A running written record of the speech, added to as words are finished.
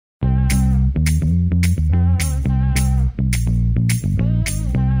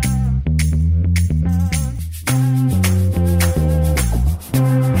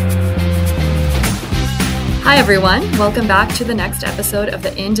Hi, everyone. Welcome back to the next episode of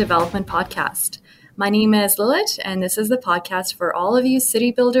the In Development podcast. My name is Lilith, and this is the podcast for all of you city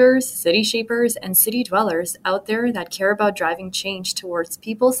builders, city shapers, and city dwellers out there that care about driving change towards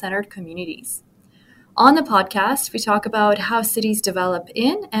people-centered communities. On the podcast, we talk about how cities develop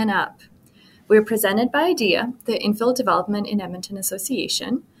in and up. We're presented by IDEA, the Infill Development in Edmonton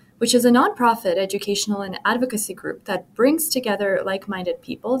Association, which is a nonprofit educational and advocacy group that brings together like-minded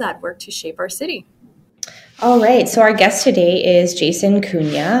people that work to shape our city. All right, so our guest today is Jason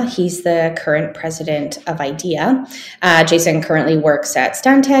Cunha. He's the current president of IDEA. Jason currently works at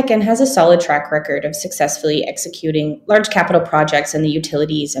Stantec and has a solid track record of successfully executing large capital projects in the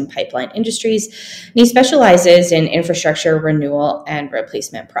utilities and pipeline industries. And he specializes in infrastructure renewal and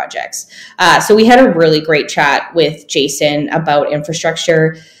replacement projects. So we had a really great chat with Jason about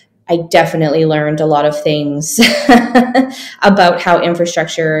infrastructure. I definitely learned a lot of things about how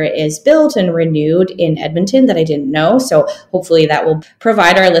infrastructure is built and renewed in Edmonton that I didn't know. So hopefully that will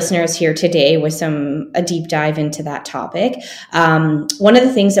provide our listeners here today with a deep dive into that topic. One of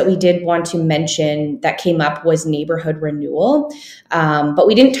the things that we did want to mention that came up was neighborhood renewal, but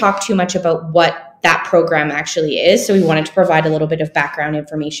we didn't talk too much about what that program actually is. So we wanted to provide a little bit of background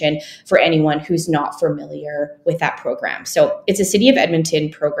information for anyone who's not familiar with that program. So it's a City of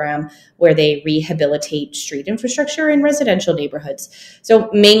Edmonton program where they rehabilitate street infrastructure in residential neighborhoods. So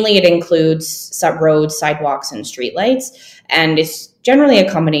mainly it includes some roads, sidewalks, and streetlights. And it's generally a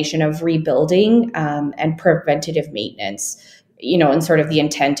combination of rebuilding and preventative maintenance. And sort of the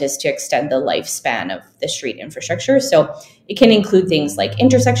intent is to extend the lifespan of the street infrastructure. So it can include things like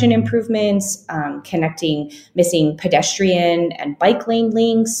intersection improvements, connecting missing pedestrian and bike lane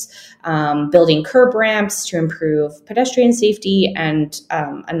links, building curb ramps to improve pedestrian safety, and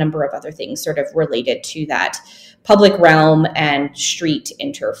a number of other things sort of related to that public realm and street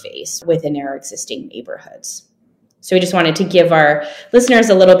interface within our existing neighborhoods. So we just wanted to give our listeners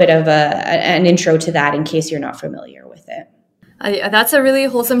a little bit of an intro to that in case you're not familiar with it. That's a really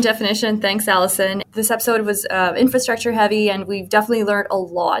wholesome definition. Thanks, Allison. This episode was infrastructure heavy, and we've definitely learned a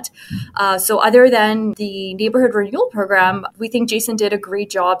lot. So other than the neighborhood renewal program, we think Jason did a great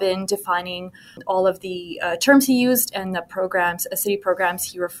job in defining all of the terms he used and the programs, city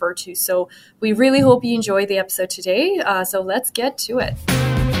programs he referred to. So we really hope you enjoy the episode today. So let's get to it.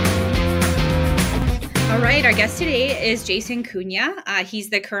 All right, our guest today is Jason Cunha. He's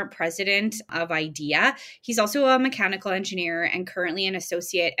the current president of IDEA. He's also a mechanical engineer and currently an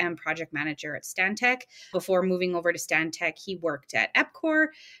associate and project manager at Stantec. Before moving over to Stantec, he worked at EPCOR.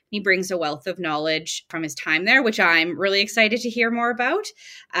 He brings a wealth of knowledge from his time there, which I'm really excited to hear more about.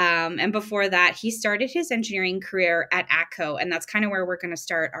 And before that, he started his engineering career at ATCO, and that's kind of where we're going to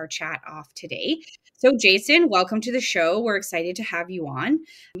start our chat off today. So Jason, welcome to the show. We're excited to have you on.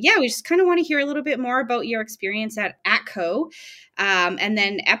 Yeah, we just kind of want to hear a little bit more about your experience at ATCO and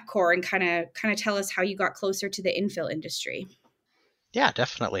then EPCOR, and kind of tell us how you got closer to the infill industry. Yeah,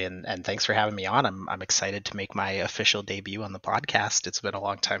 definitely. And thanks for having me on. I'm excited to make my official debut on the podcast. It's been a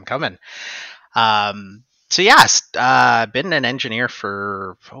long time coming. So yes, been an engineer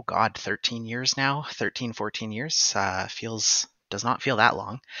for, 13 years now, 14 years. Does not feel that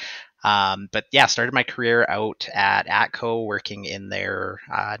long. But yeah, started my career out at ATCO working in their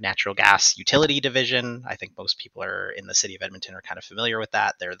natural gas utility division. I think most people are in the city of Edmonton are kind of familiar with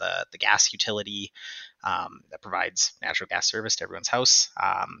that. They're the gas utility that provides natural gas service to everyone's house.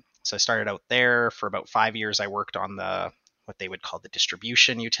 So I started out there for about 5 years. I worked on what they would call the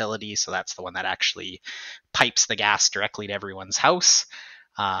distribution utility. So that's the one that actually pipes the gas directly to everyone's house.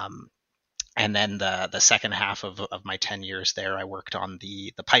 And then the second half of my 10 years there, I worked on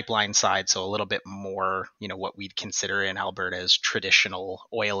the pipeline side. So a little bit more, what we'd consider in Alberta as traditional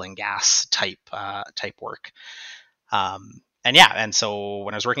oil and gas type work. And so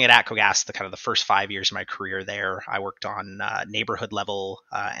when I was working at ATCO Gas, the first 5 years of my career there, I worked on neighborhood level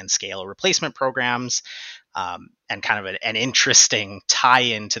and scale replacement programs. And kind of an interesting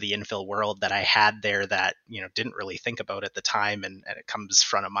tie-in to the infill world that I had there that, didn't really think about at the time. And it comes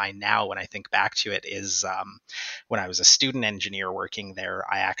front of mind now when I think back to it is when I was a student engineer working there,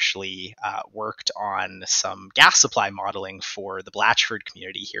 I actually worked on some gas supply modeling for the Blatchford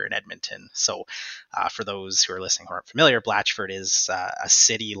community here in Edmonton. So for those who are listening who aren't familiar, Blatchford is a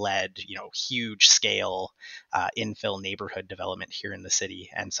city-led, huge scale infill neighborhood development here in the city.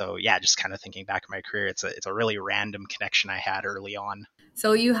 And so, yeah, just kind of thinking back in my career, it's a really random connection I had early on.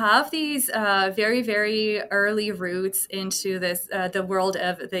 So you have these very, very early roots into this the world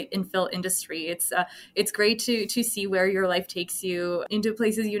of the infill industry. It's great to see where your life takes you into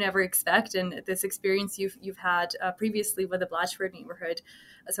places you never expect, and this experience you've had previously with the Blatchford neighborhood.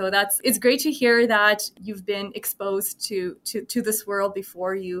 So it's great to hear that you've been exposed to this world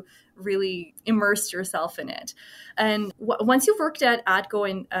before you really immersed yourself in it. And once you worked at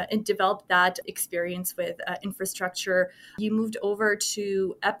ATCO and developed that experience with infrastructure, you moved over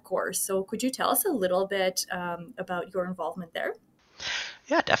to EPCOR. So could you tell us a little bit about your involvement there?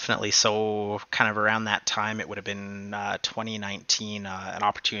 Yeah, definitely. So, kind of around that time, it would have been 2019. An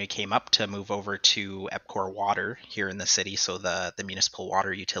opportunity came up to move over to EPCOR Water here in the city, so the municipal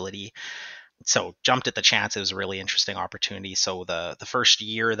water utility. So, jumped at the chance. It was a really interesting opportunity. So, the first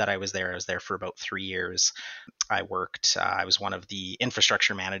year that I was there for about 3 years. I worked. I was one of the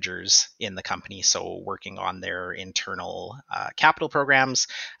infrastructure managers in the company, so working on their internal capital programs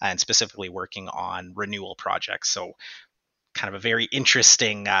and specifically working on renewal projects. So kind of a very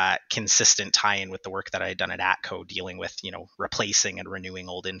interesting, consistent tie-in with the work that I had done at ATCO, dealing with replacing and renewing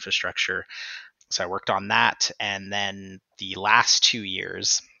old infrastructure. So I worked on that, and then the last 2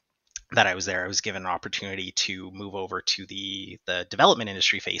 years that I was there, I was given an opportunity to move over to the development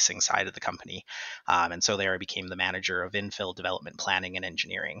industry facing side of the company. And so there I became the manager of infill development planning and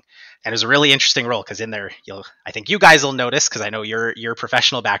engineering. And it was a really interesting role because in there, I think you guys will notice, because I know your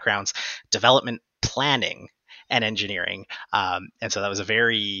professional backgrounds, development planning and engineering. And so that was a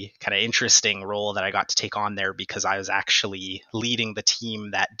very kind of interesting role that I got to take on there, because I was actually leading the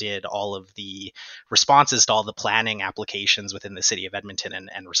team that did all of the responses to all the planning applications within the city of Edmonton,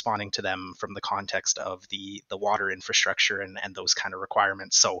 and responding to them from the context of the water infrastructure and those kind of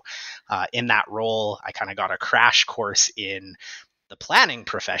requirements. So in that role, I kind of got a crash course in the planning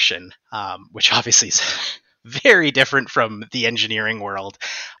profession, which obviously is very different from the engineering world,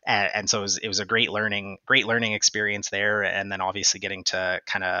 and so it was a great learning experience there. And then obviously getting to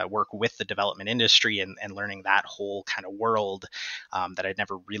kind of work with the development industry and learning that whole kind of world that I'd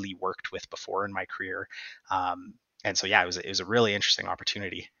never really worked with before in my career. And so yeah, it was a really interesting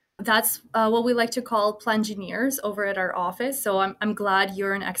opportunity. That's what we like to call plangineers over at our office. So I'm glad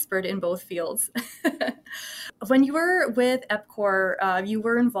you're an expert in both fields. When you were with EPCOR, you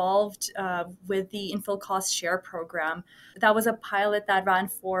were involved with the infill cost share program. That was a pilot that ran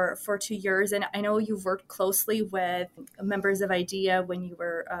for 2 years. And I know you've worked closely with members of IDEA when you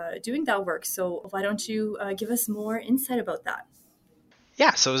were doing that work. So why don't you give us more insight about that?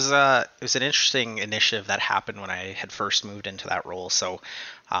 Yeah, so it was an interesting initiative that happened when I had first moved into that role. So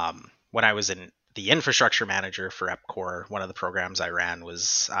when I was in the infrastructure manager for EPCOR, one of the programs I ran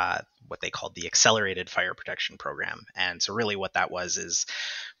was what they called the Accelerated Fire Protection Program. And so really what that was is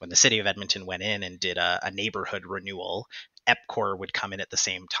when the city of Edmonton went in and did a neighborhood renewal, EPCOR would come in at the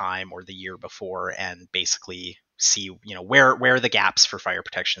same time or the year before and basically see, where are the gaps for fire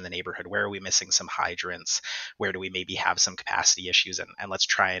protection in the neighborhood? Where are we missing some hydrants? Where do we maybe have some capacity issues? And let's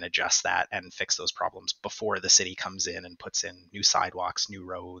try and adjust that and fix those problems before the city comes in and puts in new sidewalks, new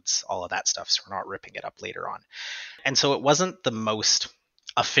roads, all of that stuff, so we're not ripping it up later on. And so it wasn't the most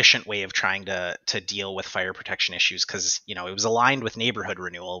efficient way of trying to deal with fire protection issues, because it was aligned with neighborhood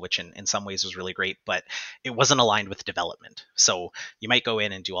renewal, which in some ways was really great, but it wasn't aligned with development. So you might go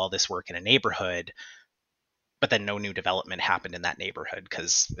in and do all this work in a neighborhood, but then no new development happened in that neighborhood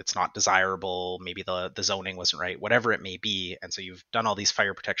because it's not desirable. Maybe the zoning wasn't right, whatever it may be. And so you've done all these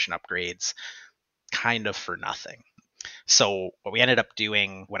fire protection upgrades kind of for nothing. So what we ended up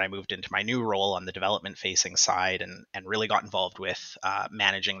doing when I moved into my new role on the development facing side and really got involved with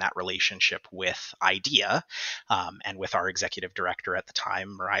managing that relationship with IDEA and with our executive director at the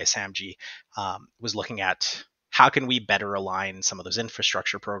time, Mariah Samji, was looking at how can we better align some of those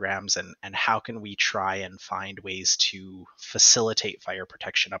infrastructure programs, and how can we try and find ways to facilitate fire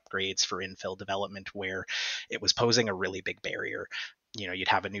protection upgrades for infill development where it was posing a really big barrier. You'd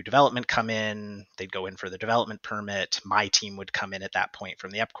have a new development come in, they'd go in for the development permit. My team would come in at that point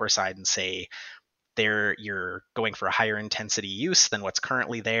from the EPCOR side and say, you're going for a higher intensity use than what's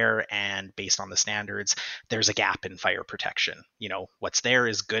currently there, and based on the standards, there's a gap in fire protection. What's there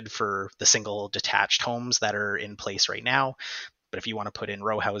is good for the single detached homes that are in place right now, but if you want to put in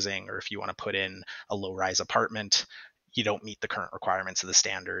row housing, or if you want to put in a low-rise apartment, you don't meet the current requirements of the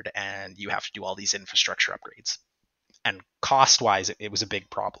standard, and you have to do all these infrastructure upgrades. And cost-wise, it was a big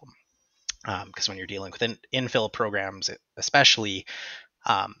problem, because when you're dealing with infill programs, especially,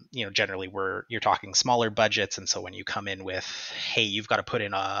 generally you're talking smaller budgets. And so when you come in with, hey, you've got to put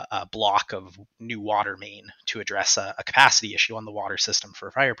in a block of new water main to address a capacity issue on the water system for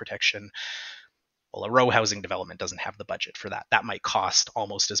fire protection, well, a row housing development doesn't have the budget for that. That might cost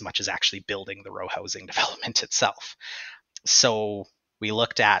almost as much as actually building the row housing development itself. So we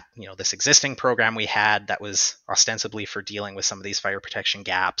looked at, this existing program we had that was ostensibly for dealing with some of these fire protection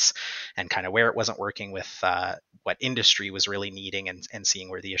gaps and kind of where it wasn't working with what industry was really needing and seeing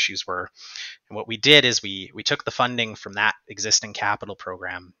where the issues were. And what we did is we took the funding from that existing capital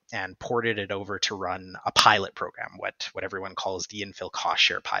program and ported it over to run a pilot program, what everyone calls the infill cost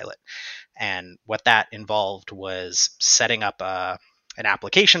share pilot. And what that involved was setting up an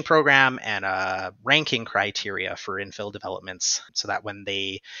application program and a ranking criteria for infill developments so that when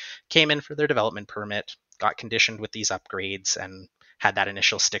they came in for their development permit, got conditioned with these upgrades, and had that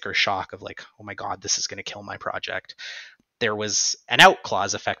initial sticker shock of like, oh my God, this is going to kill my project. There was an out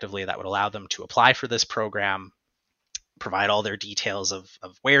clause effectively that would allow them to apply for this program, provide all their details of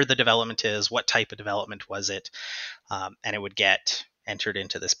where the development is, what type of development was it, and it would get entered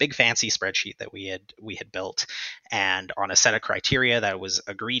into this big fancy spreadsheet that we had built, and on a set of criteria that was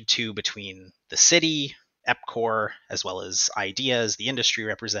agreed to between the city, EPCOR, as well as IDEA as the industry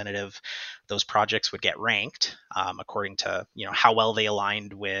representative. Those projects would get ranked according to how well they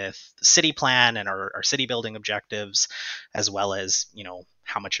aligned with the city plan and our city building objectives, as well as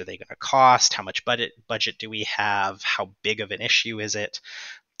how much are they going to cost, how much budget do we have, how big of an issue is it,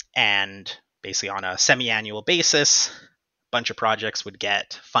 and basically on a semi-annual basis, bunch of projects would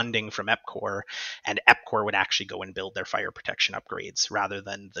get funding from EPCOR, and EPCOR would actually go and build their fire protection upgrades rather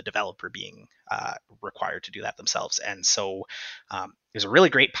than the developer being required to do that themselves. And so it was a really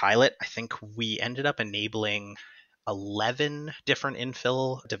great pilot. I think we ended up enabling 11 different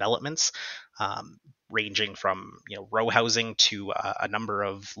infill developments, ranging from row housing to a number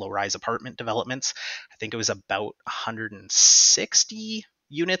of low-rise apartment developments. I think it was about 160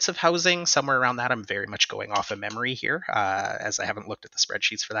 units of housing, somewhere around that. I'm very much going off of memory here, as I haven't looked at the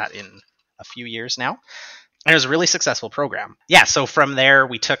spreadsheets for that in a few years now. And it was a really successful program. Yeah, so from there,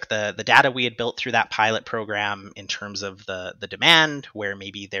 we took the data we had built through that pilot program in terms of the demand, where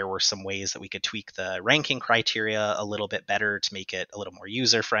maybe there were some ways that we could tweak the ranking criteria a little bit better to make it a little more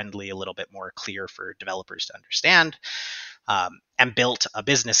user-friendly, a little bit more clear for developers to understand, and built a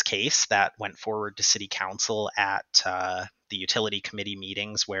business case that went forward to City Council at the utility committee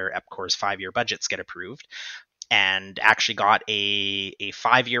meetings where EPCOR's 5-year budgets get approved, and actually got a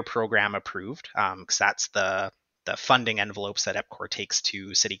 5-year program approved, because that's the funding envelopes that EPCOR takes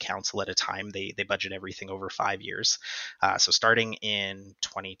to City Council at a time. They budget everything over 5 years. So starting in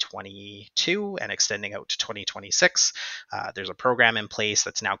 2022 and extending out to 2026, there's a program in place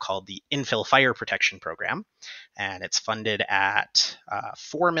that's now called the Infill Fire Protection Program, and it's funded at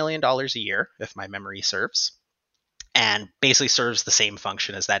 $4 million a year, if my memory serves, and basically serves the same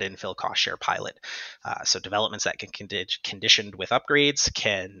function as that infill cost share pilot. So developments that can conditioned with upgrades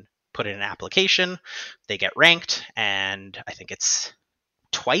can put in an application, they get ranked, and I think it's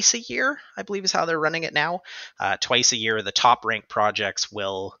twice a year, I believe is how they're running it now. Twice a year, the top ranked projects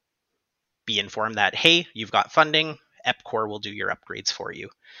will be informed that, hey, you've got funding, EPCOR will do your upgrades for you.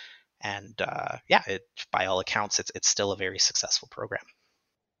 And by all accounts, it's still a very successful program.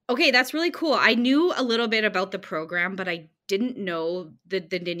 Okay, that's really cool. I knew a little bit about the program, but I didn't know the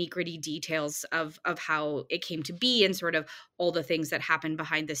nitty-gritty details of how it came to be and sort of all the things that happened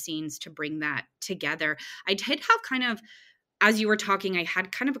behind the scenes to bring that together. I did have kind of, as you were talking, I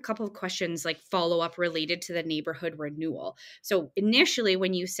had kind of a couple of questions like follow-up related to the neighborhood renewal. So initially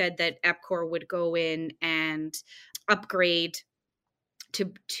when you said that EPCOR would go in and upgrade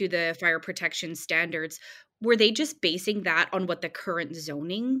to the fire protection standards, were they just basing that on what the current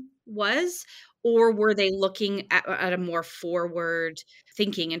zoning was, or were they looking at a more forward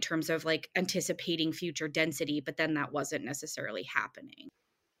thinking in terms of like anticipating future density, but then that wasn't necessarily happening?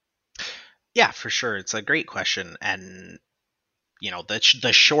 Yeah, for sure. It's a great question. And,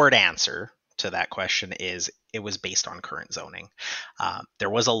 the short answer to that question is it was based on current zoning. There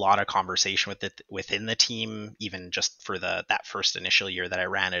was a lot of conversation with it within the team, even just for that first initial year that I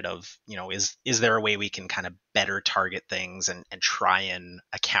ran it, of, is there a way we can kind of better target things and try and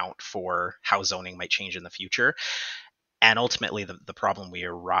account for how zoning might change in the future? And ultimately, the problem we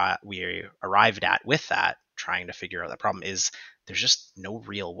arrived at with that, trying to figure out that problem, is there's just no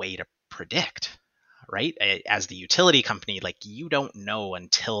real way to predict, right? As the utility company, like, you don't know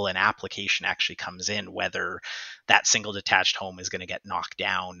until an application actually comes in whether that single detached home is going to get knocked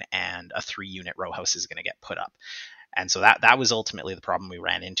down and a 3-unit row house is going to get put up. And so that was ultimately the problem we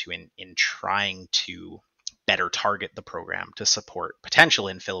ran into in trying to better target the program to support potential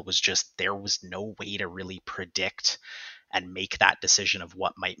infill, was just there was no way to really predict and make that decision of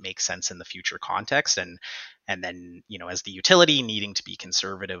what might make sense in the future context. And then, as the utility, needing to be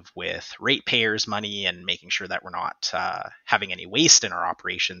conservative with ratepayers' money and making sure that we're not having any waste in our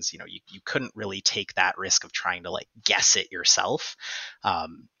operations. You couldn't really take that risk of trying to guess it yourself.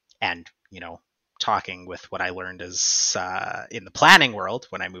 And talking with what I learned is in the planning world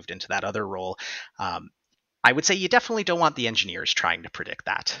when I moved into that other role, I would say you definitely don't want the engineers trying to predict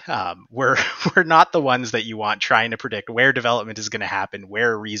that. We're we're not the ones that you want trying to predict where development is going to happen,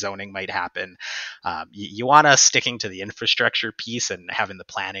 where rezoning might happen. You want us sticking to the infrastructure piece and having the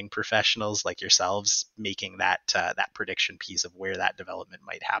planning professionals like yourselves making that prediction piece of where that development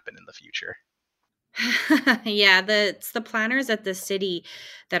might happen in the future. Yeah, it's the planners at the city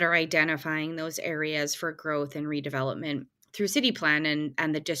that are identifying those areas for growth and redevelopment through city plan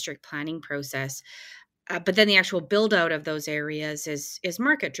and the district planning process. But then the actual build out of those areas is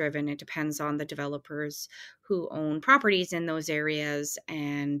market driven. It depends on the developers who own properties in those areas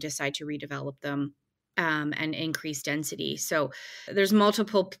and decide to redevelop them and increase density. So there's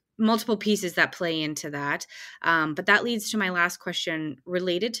multiple pieces that play into that. But that leads to my last question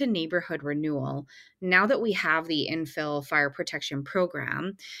related to neighborhood renewal. Now that we have the infill fire protection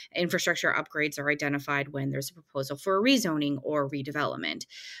program, infrastructure upgrades are identified when there's a proposal for a rezoning or redevelopment.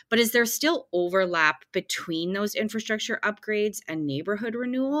 But is there still overlap between those infrastructure upgrades and neighborhood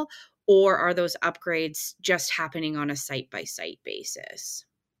renewal, or are those upgrades just happening on a site-by-site basis?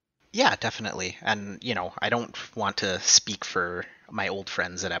 Yeah, definitely. And, I don't want to speak for my old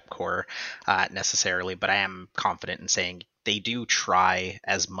friends at EPCOR necessarily, but I am confident in saying they do try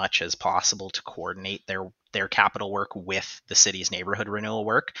as much as possible to coordinate their capital work with the city's neighborhood renewal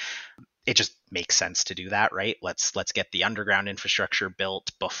work. It just makes sense to do that, right? Let's get the underground infrastructure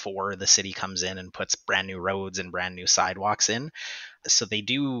built before the city comes in and puts brand new roads and brand new sidewalks in. So they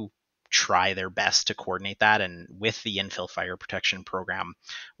do try their best to coordinate that. And with the infill fire protection program,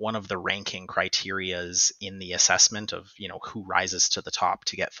 one of the ranking criterias in the assessment of who rises to the top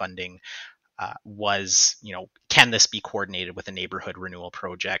to get funding was, can this be coordinated with a neighborhood renewal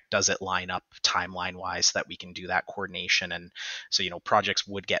project? Does it line up timeline wise so that we can do that coordination? And so, projects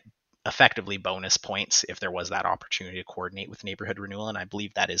would get effectively bonus points if there was that opportunity to coordinate with neighborhood renewal. And I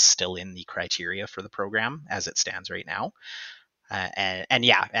believe that is still in the criteria for the program as it stands right now. And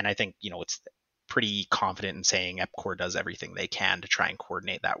I think, it's pretty confident in saying EPCOR does everything they can to try and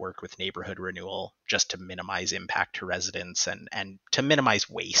coordinate that work with neighborhood renewal just to minimize impact to residents and to minimize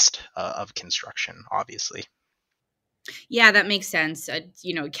waste of construction, obviously. Yeah, that makes sense.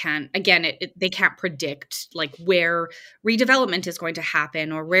 They can't predict where redevelopment is going to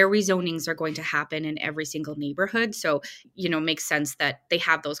happen or where rezonings are going to happen in every single neighborhood. So, it makes sense that they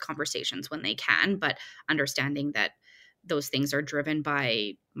have those conversations when they can, but understanding that those things are driven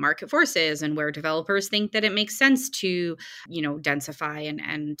by market forces and where developers think that it makes sense to, densify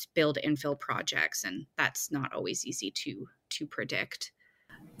and build infill projects. And that's not always easy to predict.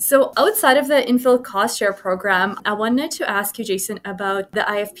 So outside of the infill cost share program, I wanted to ask you, Jason, about the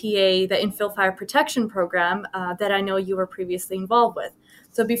IFPA, the infill fire protection program that I know you were previously involved with.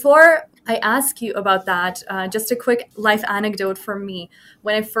 So before I ask you about that, just a quick life anecdote from me.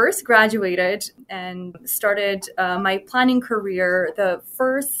 When I first graduated and started my planning career, the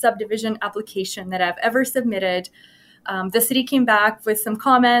first subdivision application that I've ever submitted, the city came back with some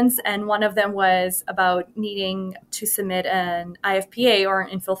comments, and one of them was about needing to submit an IFPA or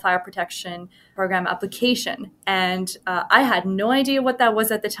an infill fire protection program application. And I had no idea what that was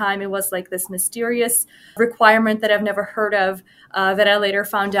at the time. It was like this mysterious requirement that I've never heard of that I later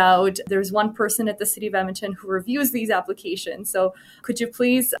found out there's one person at the city of Edmonton who reviews these applications. So could you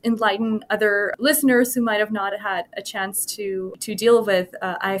please enlighten other listeners who might have not had a chance to deal with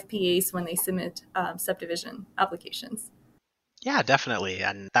IFPAs when they submit subdivision applications? Yeah, definitely.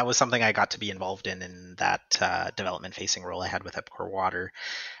 And that was something I got to be involved in that development facing role I had with EPCOR Water,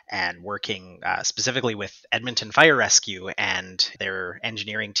 and working specifically with Edmonton Fire Rescue and their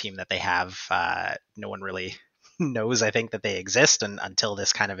engineering team that they have. No one really knows, I think, that they exist until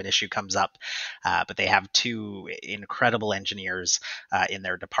this kind of an issue comes up. But they have two incredible engineers in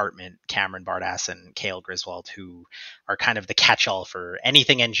their department, Cameron Bardas and Cale Griswold, who are kind of the catch-all for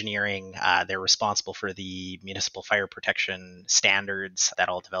anything engineering. They're responsible for the municipal fire protection standards that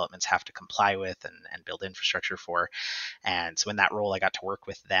all developments have to comply with and build infrastructure for. And so in that role, I got to work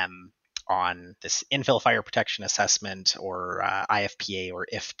with them on this infill fire protection assessment, or IFPA or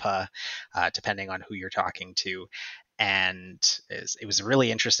IFPA, depending on who you're talking to. And it was a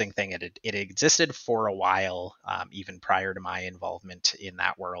really interesting thing. It existed for a while, even prior to my involvement in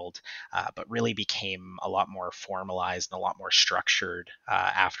that world, but really became a lot more formalized and a lot more structured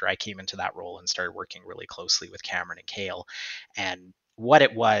after I came into that role and started working really closely with Cameron and Kale. And what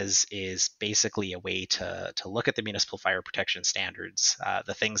it was is basically a way to look at the municipal fire protection standards,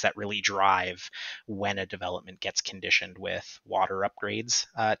 the things that really drive when a development gets conditioned with water upgrades.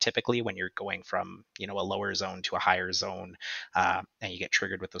 Typically, when you're going from a lower zone to a higher zone, and you get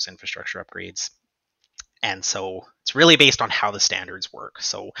triggered with those infrastructure upgrades. And so it's really based on how the standards work.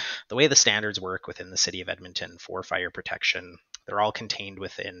 So the way the standards work within the city of Edmonton for fire protection, they're all contained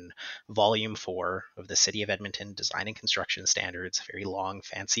within Volume 4 of the City of Edmonton Design and Construction Standards, very long,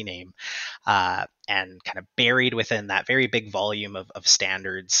 fancy name, and kind of buried within that very big volume of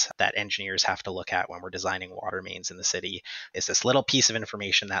standards that engineers have to look at when we're designing water mains in the city is this little piece of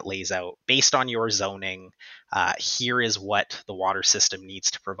information that lays out, based on your zoning, here is what the water system needs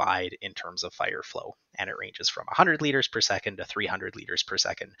to provide in terms of fire flow. And it ranges from 100 liters per second to 300 liters per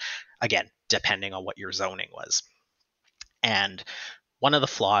second, again, depending on what your zoning was. And one of the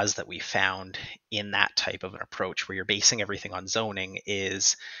flaws that we found in that type of an approach where you're basing everything on zoning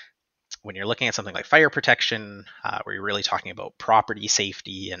is when you're looking at something like fire protection, where you're really talking about property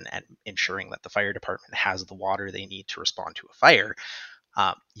safety and ensuring that the fire department has the water they need to respond to a fire,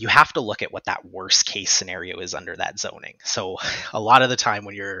 you have to look at what that worst case scenario is under that zoning. So a lot of the time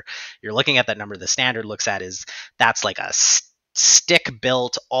when you're looking at that number, the standard looks at is that's like a stick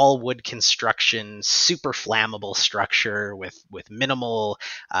built all wood construction, super flammable structure with minimal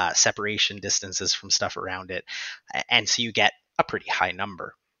separation distances from stuff around it, and so you get a pretty high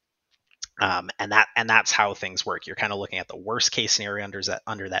number. And that's how things work. You're kind of looking at the worst case scenario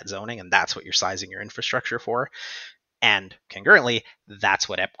under that zoning, and that's what you're sizing your infrastructure for. And concurrently, that's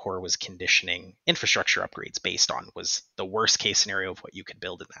what EPCOR was conditioning infrastructure upgrades based on, was the worst case scenario of what you could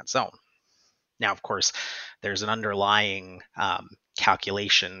build in that zone. Now, of course, there's an underlying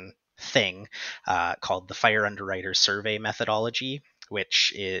calculation thing called the Fire Underwriter Survey methodology,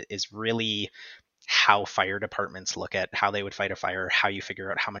 which is really how fire departments look at how they would fight a fire, how you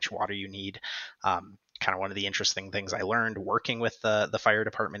figure out how much water you need. Kind of one of the interesting things I learned working with the fire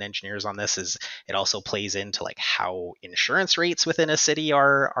department engineers on this is it also plays into like how insurance rates within a city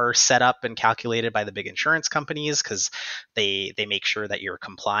are set up and calculated by the big insurance companies, because they make sure that you're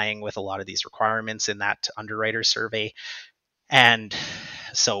complying with a lot of these requirements in that underwriter survey. And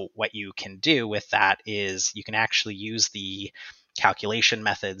so what you can do with that is you can actually use the calculation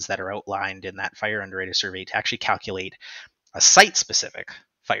methods that are outlined in that fire underwriter survey to actually calculate a site-specific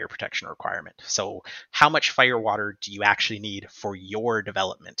fire protection requirement. So how much fire water do you actually need for your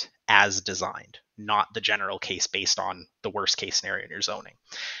development as designed, not the general case based on the worst case scenario in your zoning.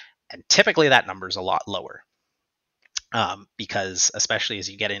 And typically that number is a lot lower. Because especially as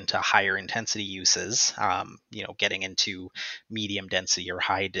you get into higher intensity uses, getting into medium density or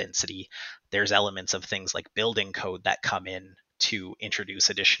high density, there's elements of things like building code that come in to introduce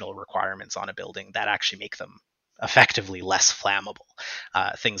additional requirements on a building that actually make them effectively less flammable.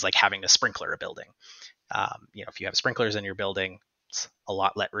 Things like having to sprinkler a building. If you have sprinklers in your building, it's a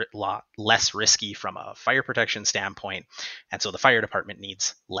lot less risky from a fire protection standpoint. And so the fire department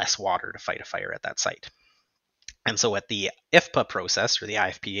needs less water to fight a fire at that site. And so what the IFPA process or the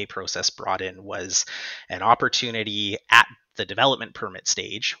IFPA process brought in was an opportunity at the development permit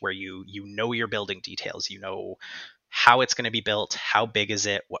stage where you know your building details, you know how it's going to be built, how big is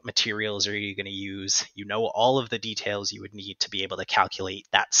it, what materials are you going to use, you know all of the details you would need to be able to calculate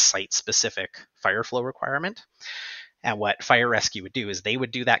that site-specific fire flow requirement. And what fire rescue would do is they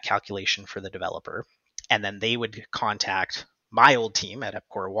would do that calculation for the developer, and then they would contact my old team at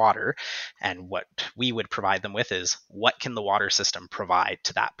EPCOR Water, and what we would provide them with is what can the water system provide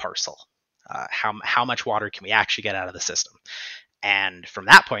to that parcel? How much water can we actually get out of the system? And from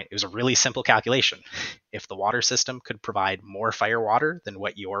that point, it was a really simple calculation. If the water system could provide more fire water than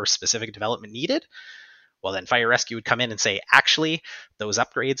what your specific development needed, well, then fire rescue would come in and say, actually, those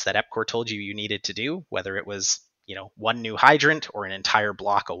upgrades that EPCOR told you needed to do, whether it was one new hydrant or an entire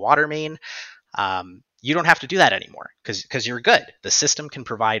block of water main, you don't have to do that anymore because you're good. The system can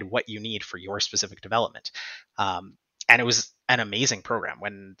provide what you need for your specific development. And it was an amazing program.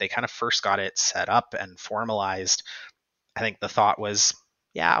 When they kind of first got it set up and formalized, I think the thought was,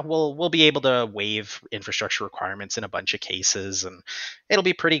 yeah, we'll be able to waive infrastructure requirements in a bunch of cases, and it'll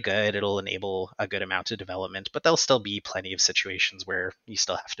be pretty good. It'll enable a good amount of development, but there'll still be plenty of situations where you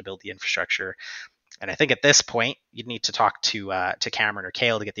still have to build the infrastructure. And I think at this point, you'd need to talk to Cameron or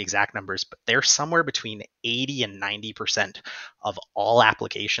Kale to get the exact numbers, but they're somewhere between 80 and 90% of all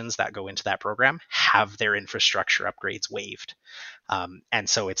applications that go into that program have their infrastructure upgrades waived. And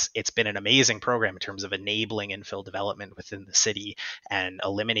so it's been an amazing program in terms of enabling infill development within the city and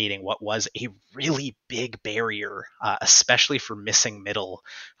eliminating what was a really big barrier, especially for missing middle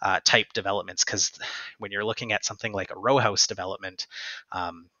type developments. Because when you're looking at something like a row house development,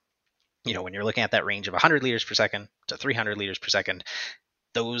 when you're looking at that range of 100 liters per second to 300 liters per second,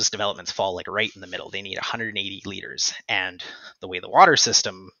 those developments fall like right in the middle. They need 180 liters. And the way the water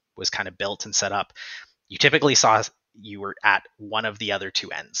system was kind of built and set up, you typically saw you were at one of the other two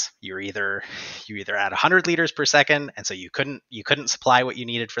ends. You either at 100 liters per second, and so you couldn't supply what you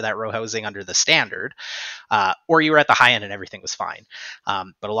needed for that row housing under the standard, or you were at the high end and everything was fine.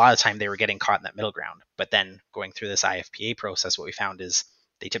 But a lot of the time they were getting caught in that middle ground. But then going through this IFPA process, what we found is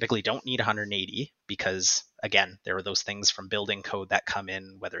they typically don't need 180 because, again, there are those things from building code that come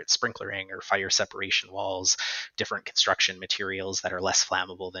in, whether it's sprinklering or fire separation walls, different construction materials that are less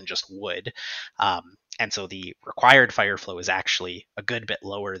flammable than just wood. And so the required fire flow is actually a good bit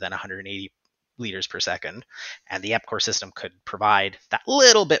lower than 180 liters per second. And the EPCOR system could provide that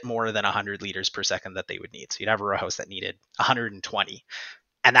little bit more than 100 liters per second that they would need. So you'd have a row house that needed 120,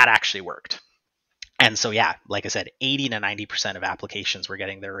 and that actually worked. And so, yeah, like I said, 80 to 90% of applications were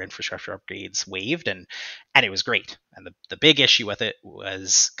getting their infrastructure upgrades waived, and it was great. And the big issue with it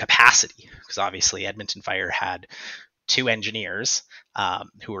was capacity, because obviously Edmonton Fire had 2 engineers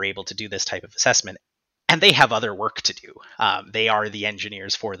who were able to do this type of assessment. And they have other work to do. They are the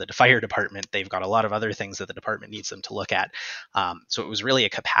engineers for the fire department. They've got a lot of other things that the department needs them to look at. So it was really a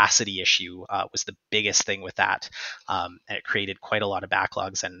capacity issue was the biggest thing with that. And it created quite a lot of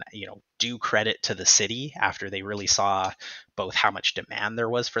backlogs. And, due credit to the city after they really saw both how much demand there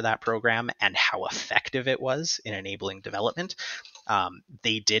was for that program and how effective it was in enabling development.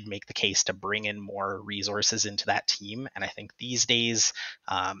 They did make the case to bring in more resources into that team. And I think these days,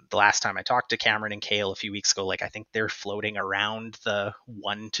 the last time I talked to Cameron and Kale a few weeks ago, I think they're floating around the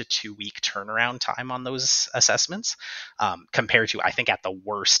 1 to 2 week turnaround time on those assessments, compared to, I think at the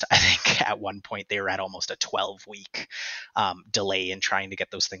worst, I think at one point they were at almost a 12-week delay in trying to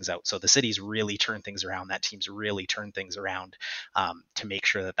get those things out. So the city's really turned things around. That team's really turned things around to make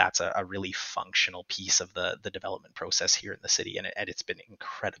sure that that's a really functional piece of the development process here in the city. And it's been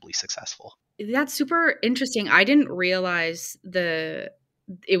incredibly successful. That's super interesting. I didn't realize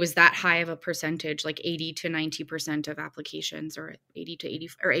it was that high of a percentage, like 80 to 90% of applications, or 80 to 80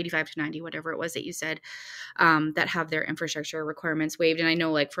 or 85 to 90, whatever it was that you said, that have their infrastructure requirements waived. And I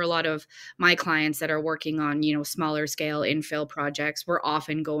know, for a lot of my clients that are working on, smaller scale infill projects, we're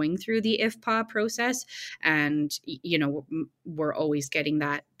often going through the IFPA process, and, we're always getting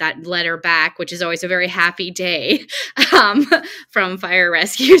that letter back, which is always a very happy day from fire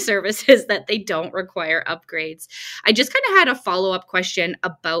rescue services that they don't require upgrades. I just kind of had a follow-up question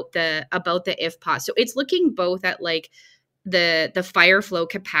about the IFPA. So it's looking both at the fire flow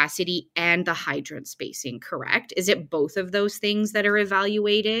capacity and the hydrant spacing, correct? Is it both of those things that are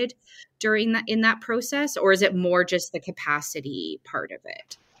evaluated in that process, or is it more just the capacity part of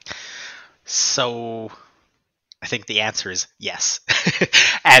it? So I think the answer is yes.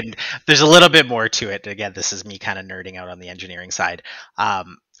 And there's a little bit more to it. Again, this is me kind of nerding out on the engineering side.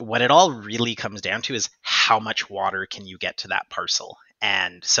 What it all really comes down to is how much water can you get to that parcel.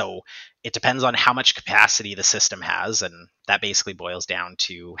 And so it depends on how much capacity the system has. And that basically boils down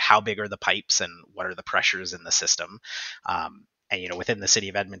to how big are the pipes and what are the pressures in the system. And, within the city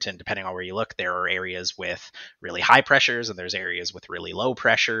of Edmonton, depending on where you look, there are areas with really high pressures and there's areas with really low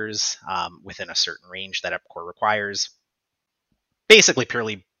pressures within a certain range that EPCOR requires, basically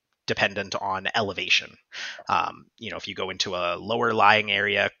purely dependent on elevation. If you go into a lower lying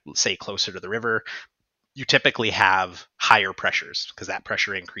area, say closer to the river, you typically have higher pressures because that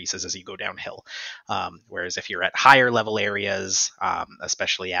pressure increases as you go downhill. Whereas if you're at higher level areas,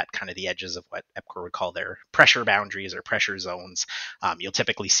 especially at kind of the edges of what EPCOR would call their pressure boundaries or pressure zones, you'll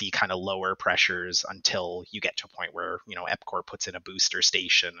typically see kind of lower pressures until you get to a point where, EPCOR puts in a booster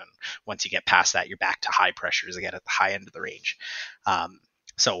station. And once you get past that, you're back to high pressures again at the high end of the range.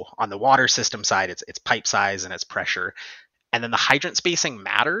 So on the water system side, it's pipe size and it's pressure. And then the hydrant spacing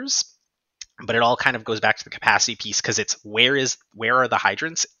matters. But it all kind of goes back to the capacity piece because it's where are the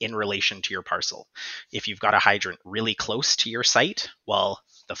hydrants in relation to your parcel. If you've got a hydrant really close to your site, well,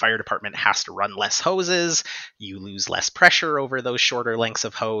 the fire department has to run less hoses, you lose less pressure over those shorter lengths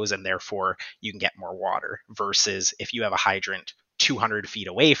of hose, and therefore you can get more water. Versus if you have a hydrant 200 feet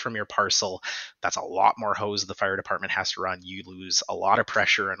away from your parcel, that's a lot more hose the fire department has to run. You lose a lot of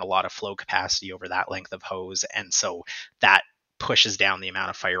pressure and a lot of flow capacity over that length of hose. And so that pushes down the amount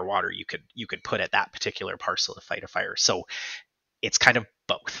of fire water you could put at that particular parcel to fight a fire. So it's kind of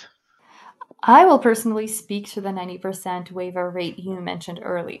both. I will personally speak to the 90% waiver rate you mentioned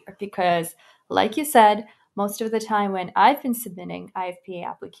earlier because, like you said, most of the time when I've been submitting IFPA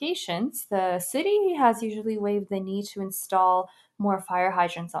applications, the city has usually waived the need to install more fire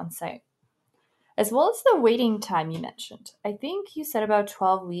hydrants on site. As well as the waiting time you mentioned. I think you said about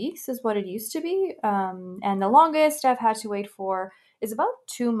 12 weeks is what it used to be. And the longest I've had to wait for is about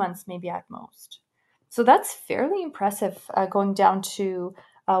 2 months, maybe at most. So that's fairly impressive, going down to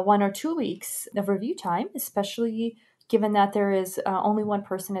 1 or 2 weeks of review time, especially given that there is only one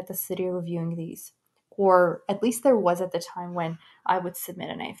person at the city reviewing these, or at least there was at the time when I would submit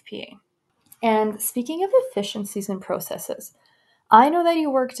an IFPA. And speaking of efficiencies and processes, I know that you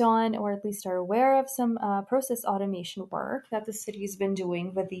worked on, or at least are aware of, some process automation work that the city's been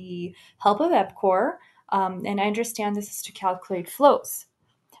doing with the help of EPCOR, and I understand this is to calculate flows.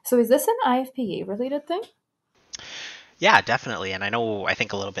 So is this an IFPA related thing? Yeah, definitely. And I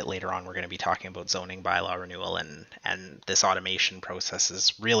think a little bit later on we're going to be talking about zoning bylaw renewal, and this automation process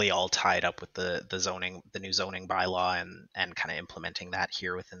is really all tied up with the new zoning bylaw and kind of implementing that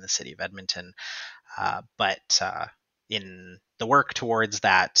here within the city of Edmonton. But in the work towards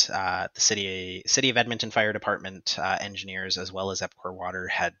that, the city of Edmonton Fire Department engineers, as well as EPCOR Water,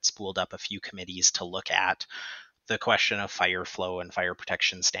 had spooled up a few committees to look at the question of fire flow and fire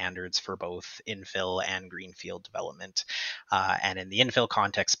protection standards for both infill and greenfield development. And in the infill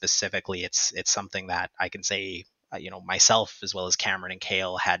context specifically, it's something that I can say, myself as well as Cameron and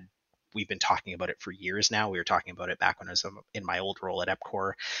Kale we've been talking about it for years now. We were talking about it back when I was in my old role at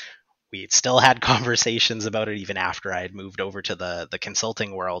EPCOR. We still had conversations about it even after I had moved over to the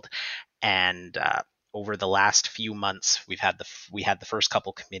consulting world. And over the last few months, we had the first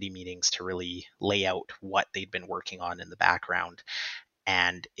couple committee meetings to really lay out what they'd been working on in the background.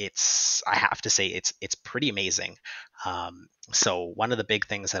 And I have to say, it's pretty amazing. So one of the big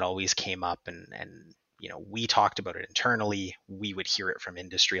things that always came up, and we talked about it internally, we would hear it from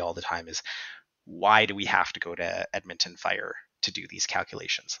industry all the time, is why do we have to go to Edmonton Fire to do these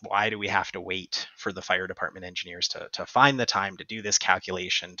calculations? Why do we have to wait for the fire department engineers to find the time to do this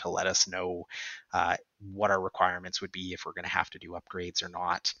calculation, to let us know what our requirements would be if we're going to have to do upgrades or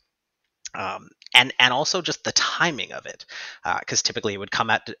not? And also just the timing of it, because typically it would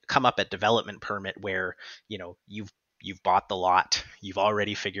come up at development permit where you've bought the lot, you've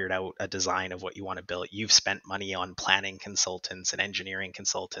already figured out a design of what you want to build, you've spent money on planning consultants and engineering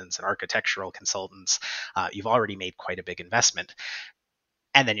consultants and architectural consultants, you've already made quite a big investment.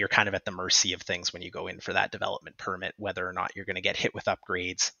 And then you're kind of at the mercy of things when you go in for that development permit, whether or not you're going to get hit with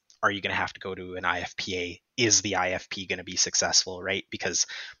upgrades. Are you going to have to go to an IFPA? Is the IFP going to be successful, right? Because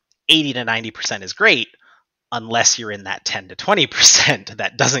 80 to 90% is great, unless you're in that 10 to 20%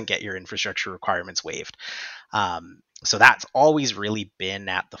 that doesn't get your infrastructure requirements waived. So that's always really been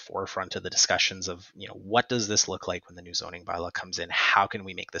at the forefront of the discussions of, what does this look like when the new zoning bylaw comes in? How can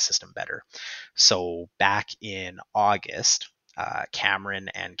we make the system better? So back in August, Cameron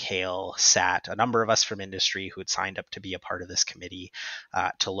and Kale sat, a number of us from industry who had signed up to be a part of this committee,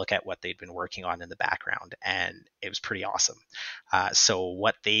 to look at what they'd been working on in the background, and it was pretty awesome. So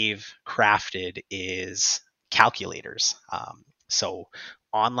what they've crafted is calculators. So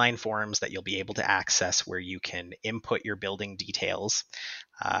online forums that you'll be able to access where you can input your building details.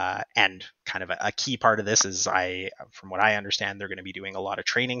 And kind of a key part of this is, from what I understand, they're going to be doing a lot of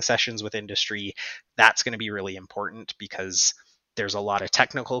training sessions with industry. That's going to be really important because there's a lot of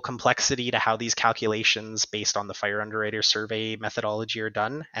technical complexity to how these calculations based on the fire underwriter survey methodology are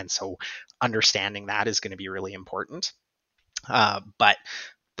done. And so understanding that is going to be really important. But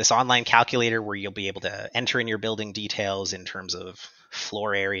this online calculator where you'll be able to enter in your building details in terms of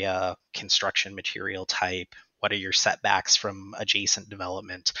floor area, construction material type, what are your setbacks from adjacent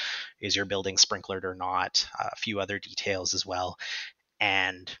development, is your building sprinklered or not, a few other details as well,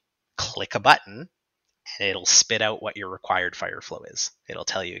 and click a button and it'll spit out what your required fire flow is. It'll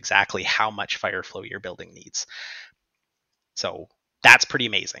tell you exactly how much fire flow your building needs. So that's pretty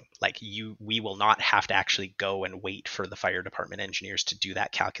amazing. We will not have to actually go and wait for the fire department engineers to do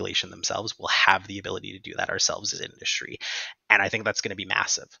that calculation themselves. We'll have the ability to do that ourselves as industry. And I think that's going to be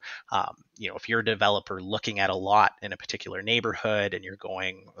massive. If you're a developer looking at a lot in a particular neighborhood and you're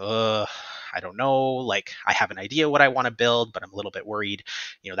going, I don't know, I have an idea what I want to build, but I'm a little bit worried,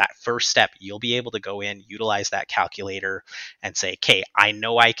 that first step, you'll be able to go in, utilize that calculator and say, okay, I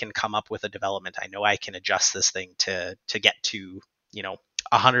know I can come up with a development. I know I can adjust this thing to get to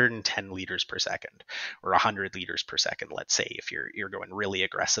 110 liters per second or 100 liters per second, let's say, if you're going really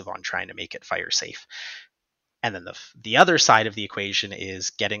aggressive on trying to make it fire safe. And then the other side of the equation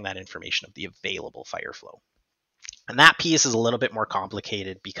is getting that information of the available fire flow. And that piece is a little bit more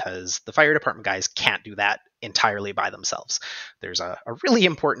complicated because the fire department guys can't do that entirely by themselves. There's a really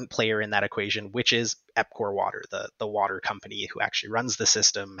important player in that equation, which is EPCOR Water, the water company who actually runs the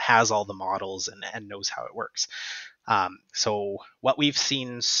system, has all the models, and knows how it works. So what we've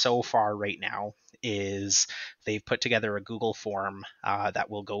seen so far right now is they've put together a Google form that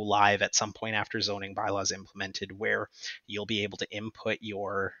will go live at some point after zoning bylaws implemented, where you'll be able to input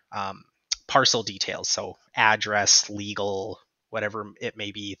your parcel details, so address, legal, whatever it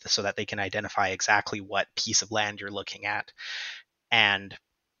may be, so that they can identify exactly what piece of land you're looking at. And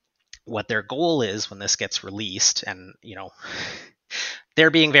what their goal is when this gets released, and they're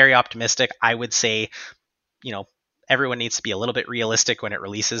being very optimistic. I would say, everyone needs to be a little bit realistic when it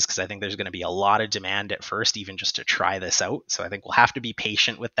releases, because I think there's going to be a lot of demand at first, even just to try this out. So I think we'll have to be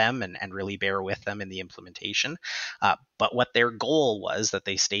patient with them and really bear with them in the implementation. But what their goal was that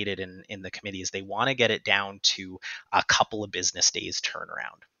they stated in the committee is they want to get it down to a couple of business days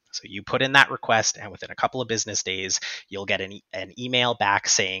turnaround. So you put in that request, and within a couple of business days, you'll get an email back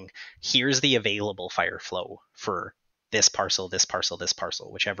saying, here's the available fire flow for this parcel,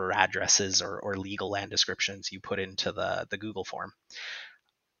 whichever addresses or legal land descriptions you put into the Google form.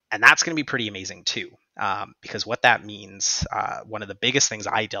 And that's going to be pretty amazing too, because what that means, one of the biggest things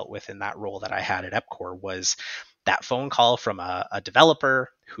I dealt with in that role that I had at EPCOR was that phone call from a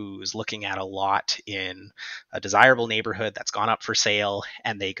developer who's looking at a lot in a desirable neighborhood that's gone up for sale,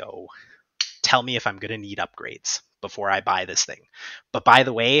 and they go, tell me if I'm going to need upgrades before I buy this thing. But by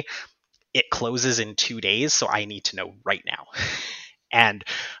the way, it closes in 2 days, so I need to know right now. And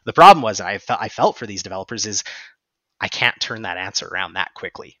the problem was, I felt for these developers, is I can't turn that answer around that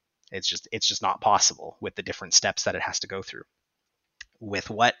quickly. It's just not possible with the different steps that it has to go through. With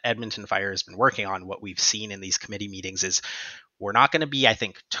what Edmonton Fire has been working on, what we've seen in these committee meetings is we're not going to be, I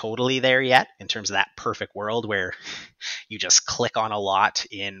think, totally there yet in terms of that perfect world where you just click on a lot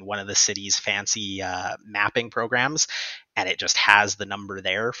in one of the city's fancy mapping programs and it just has the number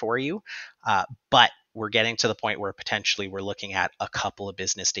there for you. But we're getting to the point where potentially we're looking at a couple of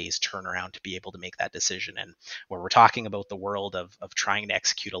business days turnaround to be able to make that decision. And where we're talking about the world of trying to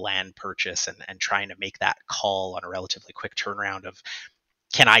execute a land purchase and trying to make that call on a relatively quick turnaround of,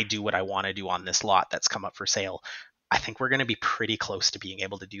 can I do what I want to do on this lot that's come up for sale? I think we're going to be pretty close to being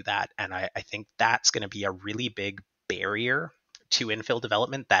able to do that. And I think that's going to be a really big barrier to infill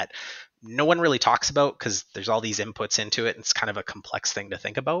development that no one really talks about, because there's all these inputs into it. And it's kind of a complex thing to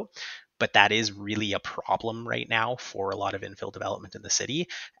think about. But that is really a problem right now for a lot of infill development in the city.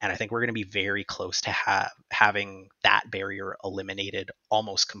 And I think we're going to be very close to having that barrier eliminated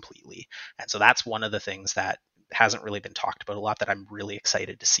almost completely. And so that's one of the things that hasn't really been talked about a lot that I'm really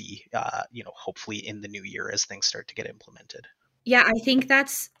excited to see, hopefully in the new year as things start to get implemented. Yeah, I think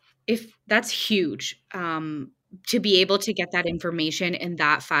that's huge, to be able to get that information in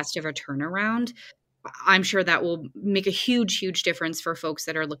that fast of a turnaround. I'm sure that will make a huge, huge difference for folks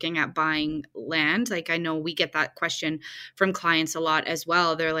that are looking at buying land. Like, I know we get that question from clients a lot as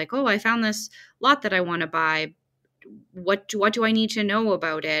well. They're like, oh, I found this lot that I want to buy. What do I need to know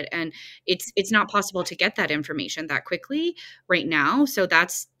about it? And it's not possible to get that information that quickly right now. So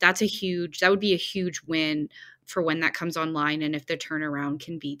that would be a huge win for when that comes online, and if the turnaround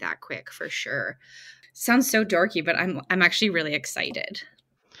can be that quick, for sure. Sounds so dorky, but I'm actually really excited.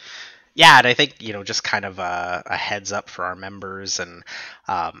 Yeah, and I think, just kind of a heads up for our members, and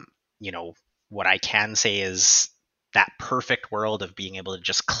what I can say is that perfect world of being able to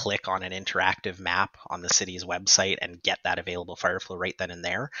just click on an interactive map on the city's website and get that available fire flow right then and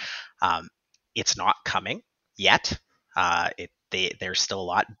there. It's not coming yet. There's still a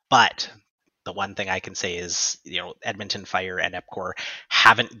lot, but the one thing I can say is, Edmonton Fire and EPCOR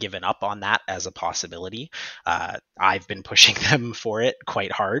haven't given up on that as a possibility. I've been pushing them for it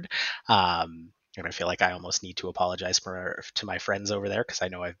quite hard. And I feel like I almost need to apologize to my friends over there, because I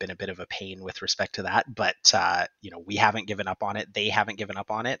know I've been a bit of a pain with respect to that. But, we haven't given up on it. They haven't given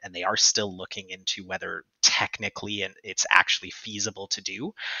up on it. And they are still looking into whether technically it's actually feasible to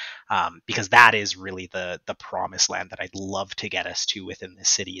do. Because that is really the promised land that I'd love to get us to within the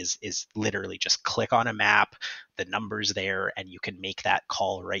city is literally just click on a map, the numbers there, and you can make that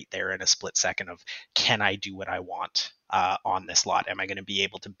call right there in a split second of, can I do what I want on this lot? Am I going to be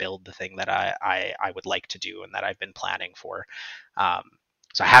able to build the thing that I would like to do and that I've been planning for?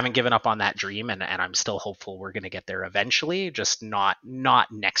 So I haven't given up on that dream, and I'm still hopeful we're going to get there eventually, just not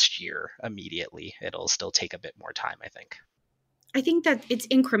next year immediately. It'll still take a bit more time, I think. I think that it's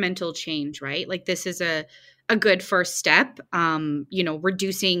incremental change, right? Like this is a good first step.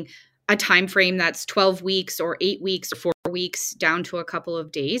 Reducing a time frame that's 12 weeks or 8 weeks or 4 weeks down to a couple of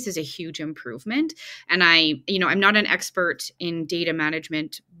days is a huge improvement. And I'm not an expert in data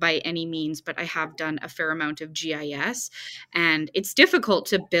management by any means, but I have done a fair amount of GIS, and it's difficult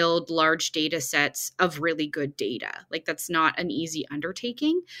to build large data sets of really good data. Like that's not an easy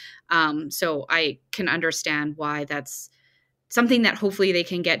undertaking. So I can understand why that's something that hopefully they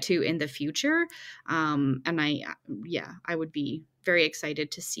can get to in the future. And I would be very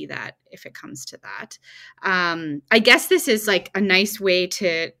excited to see that if it comes to that. I guess this is like a nice way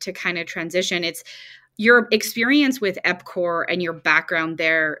to kind of transition. It's your experience with EPCOR and your background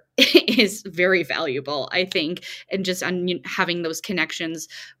there is very valuable, I think, and just having those connections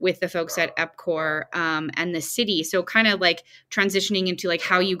with the folks at EPCOR and the city. So kind of like transitioning into like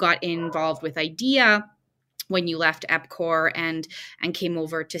how you got involved with IDEA when you left EPCOR and came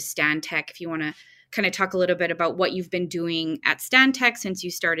over to Stantec. If you want to kind of talk a little bit about what you've been doing at Stantec since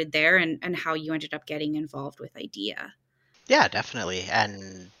you started there and how you ended up getting involved with IDEA. Yeah, definitely.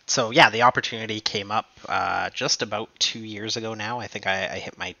 And so, yeah, the opportunity came up just about 2 years ago now. I think I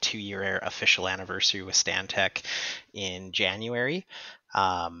hit my 2-year official anniversary with Stantec in January.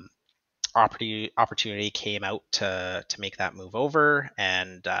 Opportunity came out to make that move over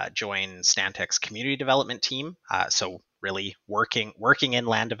and join Stantec's community development team. So really working in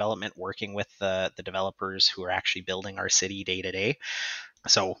land development, working with the developers who are actually building our city day to day.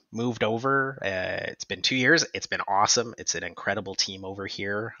 So moved over. It's been 2 years. It's been awesome. It's an incredible team over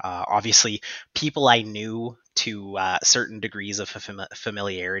here. Obviously, people I knew to certain degrees of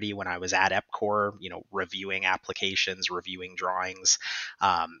familiarity when I was at EPCOR, reviewing applications, reviewing drawings.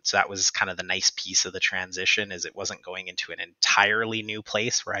 So that was kind of the nice piece of the transition, is it wasn't going into an entirely new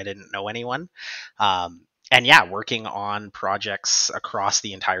place where I didn't know anyone. And yeah, working on projects across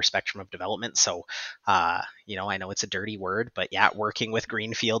the entire spectrum of development. So, I know it's a dirty word, but yeah, working with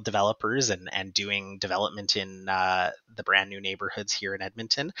greenfield developers and doing development in the brand new neighborhoods here in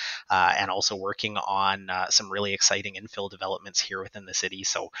Edmonton, and also working on some really exciting infill developments here within the city.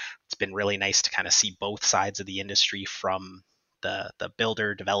 So it's been really nice to kind of see both sides of the industry from the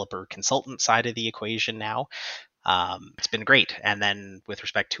builder, developer, consultant side of the equation now. It's been great. And then with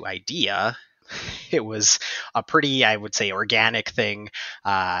respect to IDEA, it was a pretty, I would say, organic thing,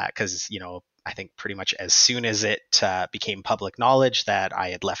 because I think pretty much as soon as it became public knowledge that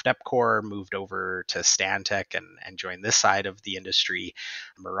I had left EPCOR, moved over to Stantec and joined this side of the industry,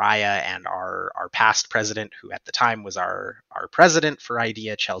 Mariah and our past president, who at the time was our president for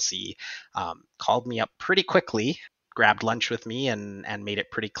IDEA, Chelsea, called me up pretty quickly, grabbed lunch with me, and made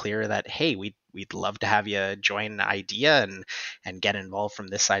it pretty clear that, hey, we'd love to have you join IDEA and get involved from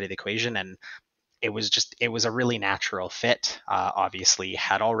this side of the equation. And it was a really natural fit. Obviously,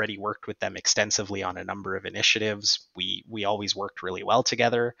 had already worked with them extensively on a number of initiatives. We always worked really well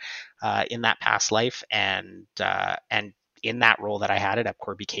together in that past life, and in that role that I had at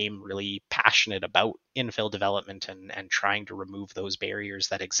EPCOR, became really passionate about infill development and trying to remove those barriers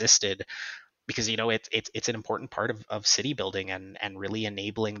that existed, because it's an important part of city building and really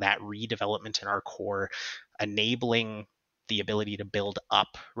enabling that redevelopment in our core, enabling the ability to build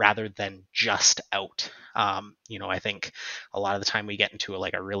up rather than just out. I think a lot of the time we get into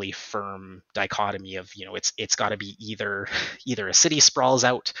a really firm dichotomy of, it's got to be either a city sprawls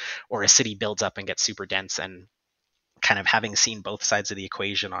out or a city builds up and gets super dense. And kind of having seen both sides of the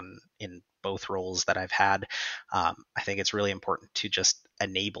equation in both roles that I've had, I think it's really important to just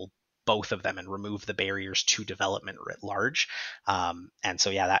enable both of them and remove the barriers to development writ large. And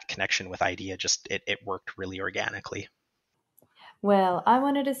so, yeah, that connection with IDEA just it worked really organically. Well, I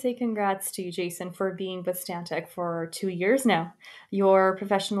wanted to say congrats to you, Jason, for being with Stantec for 2 years now. Your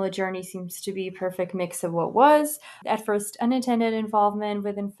professional journey seems to be a perfect mix of what was, at first, unintended involvement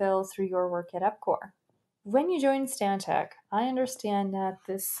with infill through your work at EPCOR. When you joined Stantec, I understand that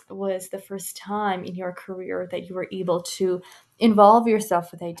this was the first time in your career that you were able to involve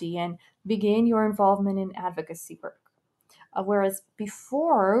yourself with ID and begin your involvement in advocacy work. Whereas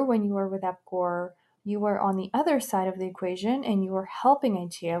before, when you were with EPCOR, you were on the other side of the equation and you were helping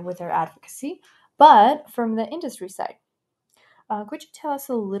IDEA with their advocacy, but from the industry side. Could you tell us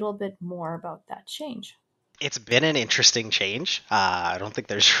a little bit more about that change? It's been an interesting change. I don't think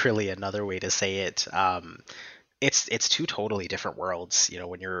there's really another way to say it. It's two totally different worlds.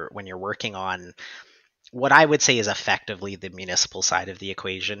 When you're working on what I would say is effectively the municipal side of the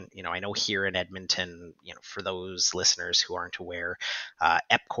equation. I know here in Edmonton, for those listeners who aren't aware,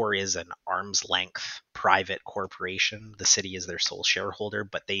 EPCOR is an arm's length private corporation. The city is their sole shareholder,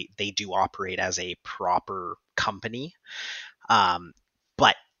 but they do operate as a proper company.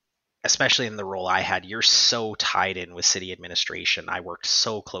 But especially in the role I had, you're so tied in with city administration. I worked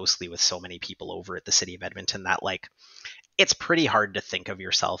so closely with so many people over at the city of Edmonton that like it's pretty hard to think of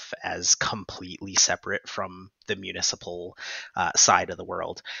yourself as completely separate from the municipal side of the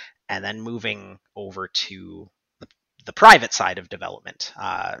world. And then moving over to the private side of development,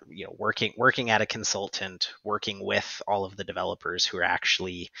 working at a consultant, working with all of the developers who are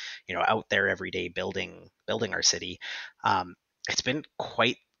actually, out there every day building our city. It's been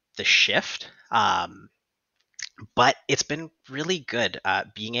quite the shift. But it's been really good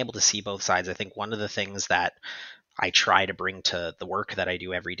being able to see both sides. I think one of the things that I try to bring to the work that I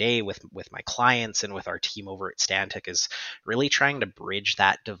do every day with my clients and with our team over at Stantec is really trying to bridge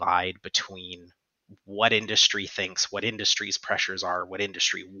that divide between what industry thinks, what industry's pressures are, what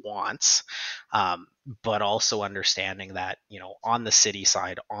industry wants, but also understanding that, on the city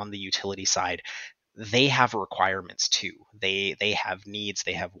side, on the utility side, they have requirements too. They have needs,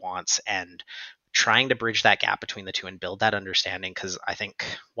 they have wants, and trying to bridge that gap between the two and build that understanding. Because I think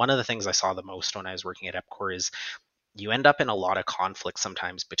one of the things I saw the most when I was working at EPCOR is you end up in a lot of conflict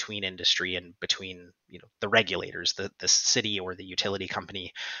sometimes between industry and between the regulators, the city or the utility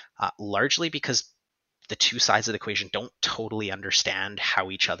company, largely because the two sides of the equation don't totally understand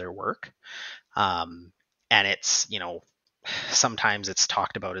how each other work. And it's sometimes it's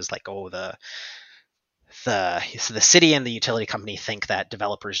talked about as like, oh, the city and the utility company think that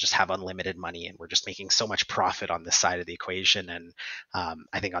developers just have unlimited money and we're just making so much profit on this side of the equation. And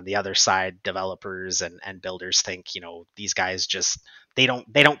I think on the other side, developers and builders think, these guys just they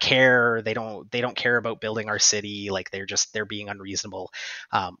don't care. They don't care about building our city. Like they're being unreasonable.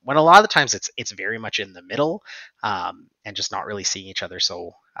 When a lot of the times it's very much in the middle, and just not really seeing each other.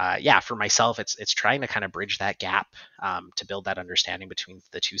 So for myself, it's trying to kind of bridge that gap, to build that understanding between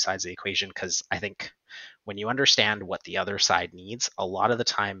the two sides of the equation. Because I think when you understand what the other side needs, a lot of the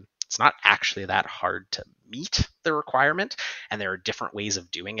time it's not actually that hard to meet the requirement. And there are different ways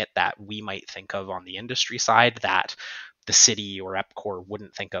of doing it that we might think of on the industry side that the city or EPCOR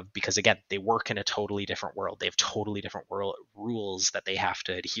wouldn't think of, because again, they work in a totally different world. They have totally different rules that they have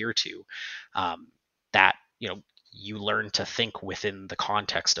to adhere to, that you learn to think within the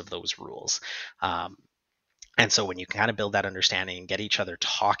context of those rules. And so when you kind of build that understanding and get each other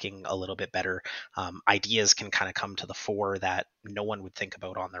talking a little bit better, ideas can kind of come to the fore that no one would think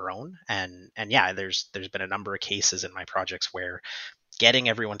about on their own. And yeah, there's been a number of cases in my projects where getting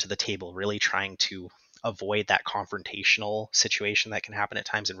everyone to the table, really trying to avoid that confrontational situation that can happen at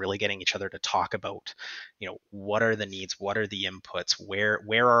times, and really getting each other to talk about, what are the needs, what are the inputs, where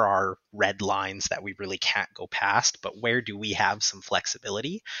are our red lines that we really can't go past, but where do we have some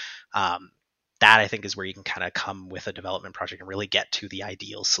flexibility? That I think is where you can kind of come with a development project and really get to the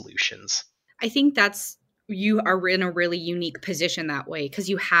ideal solutions. I think you are in a really unique position that way, because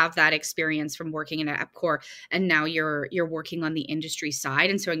you have that experience from working in EPCOR, and now you're working on the industry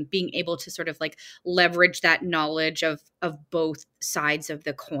side. And so being able to sort of like leverage that knowledge of both sides of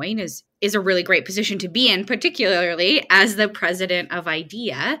the coin is a really great position to be in, particularly as the president of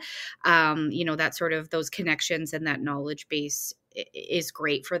IDEA. That sort of those connections and that knowledge base is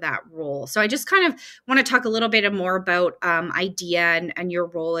great for that role. So I just kind of want to talk a little bit more about IDEA and your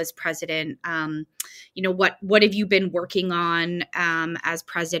role as president. What have you been working on as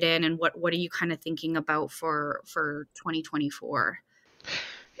president, and what are you kind of thinking about for 2024?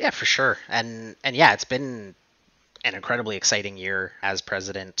 Yeah, for sure. And yeah, it's been an incredibly exciting year as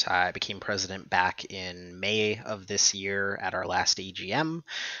president. I became president back in May of this year at our last AGM,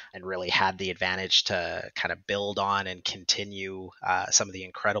 and really had the advantage to kind of build on and continue some of the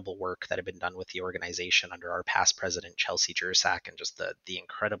incredible work that had been done with the organization under our past president, Chelsea Jursak, and just the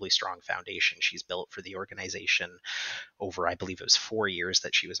incredibly strong foundation she's built for the organization over, I believe it was 4 years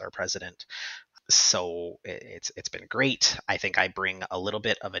that she was our president. So it's been great. I think I bring a little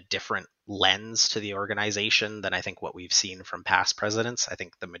bit of a different lens to the organization than I think what we've seen from past presidents. I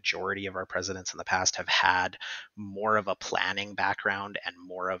think the majority of our presidents in the past have had more of a planning background and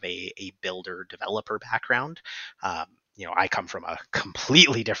more of a builder developer background. I come from a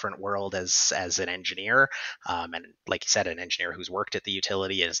completely different world as an engineer, and like you said, an engineer who's worked at the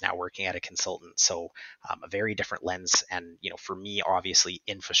utility and is now working at a consultant. So a very different lens. And for me, obviously,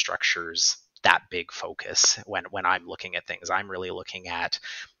 infrastructure's that big focus when I'm looking at things. I'm really looking at,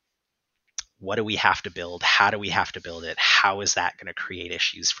 what do we have to build? How do we have to build it? How is that going to create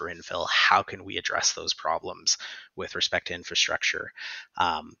issues for infill? How can we address those problems with respect to infrastructure?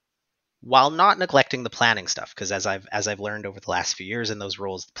 While not neglecting the planning stuff, because as I've learned over the last few years in those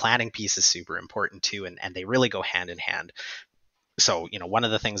roles, the planning piece is super important too, and they really go hand in hand. So, one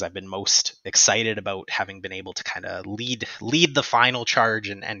of the things I've been most excited about, having been able to kind of lead the final charge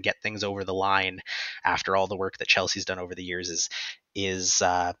and get things over the line after all the work that Chelsea's done over the years, is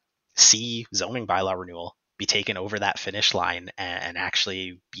see zoning bylaw renewal be taken over that finish line and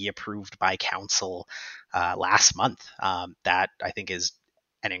actually be approved by council last month. That I think is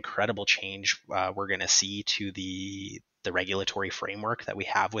an incredible change we're going to see to the regulatory framework that we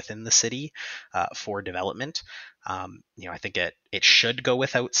have within the city for development. I think it should go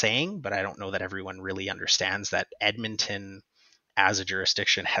without saying, but I don't know that everyone really understands that Edmonton as a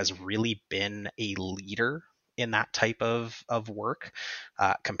jurisdiction has really been a leader in that type of work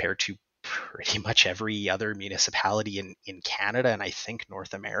compared to pretty much every other municipality in Canada, and I think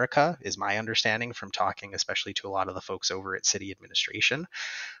North America, is my understanding from talking especially to a lot of the folks over at city administration.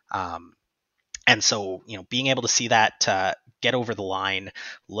 And so, being able to see that get over the line,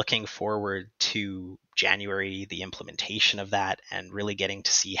 looking forward to January, the implementation of that, and really getting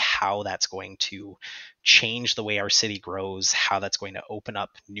to see how that's going to change the way our city grows, how that's going to open up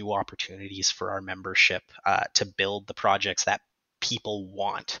new opportunities for our membership to build the projects that people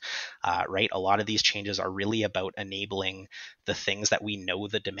want, right? A lot of these changes are really about enabling the things that we know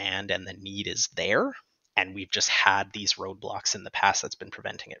the demand and the need is there, and we've just had these roadblocks in the past that's been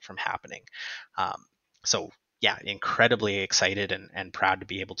preventing it from happening. So yeah, incredibly excited and proud to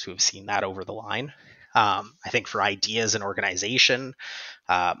be able to have seen that over the line. I think for ideas and organization,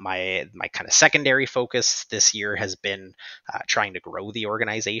 my kind of secondary focus this year has been trying to grow the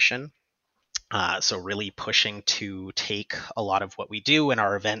organization. So really pushing to take a lot of what we do in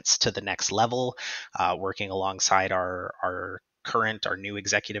our events to the next level, working alongside our new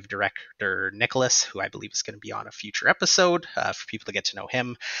executive director, Nicholas, who I believe is going to be on a future episode for people to get to know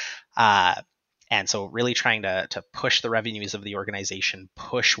him. And so really trying to push the revenues of the organization,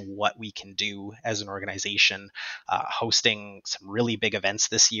 push what we can do as an organization, hosting some really big events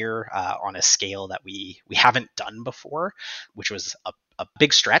this year on a scale that we haven't done before, which was a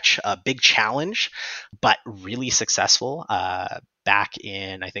big stretch, a big challenge, but really successful. Back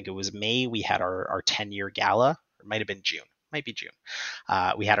in, I think it was May, we had our 10-year gala. It might have been June. Might be June.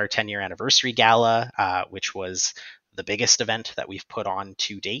 We had our 10-year anniversary gala, which was the biggest event that we've put on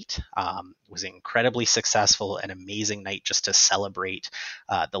to date. It was incredibly successful, an amazing night just to celebrate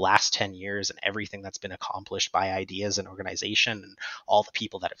the last 10 years and everything that's been accomplished by Ideas and organization and all the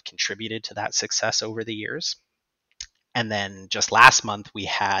people that have contributed to that success over the years. And then just last month, we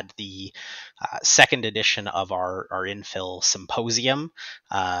had the second edition of our infill symposium.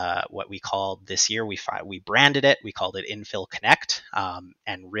 What we called this year, we branded it, we called it Infill Connect,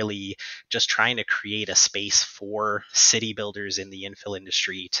 and really just trying to create a space for city builders in the infill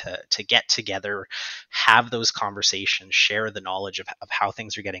industry to get together, have those conversations, share the knowledge of how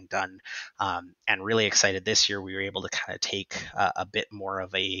things are getting done. And really excited this year, we were able to kind of take a bit more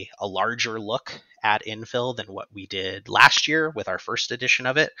of a larger look at infill than what we did last year with our first edition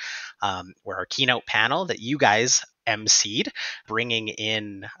of it, where our keynote panel that you guys emceed, bringing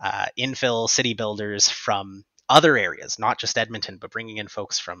in infill city builders from other areas, not just Edmonton, but bringing in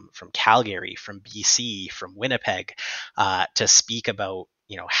folks from Calgary, from BC, from Winnipeg, to speak about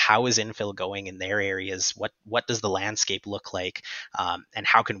how is infill going in their areas, what does the landscape look like, and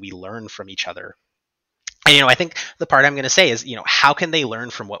how can we learn from each other. And, I think the part I'm going to say is, how can they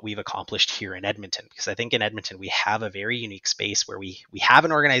learn from what we've accomplished here in Edmonton? Because I think in Edmonton, we have a very unique space where we have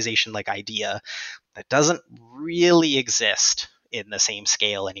an organization like IDEA that doesn't really exist in the same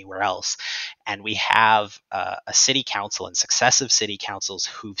scale anywhere else. And we have a city council and successive city councils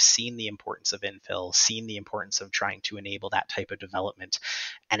who've seen the importance of infill, seen the importance of trying to enable that type of development,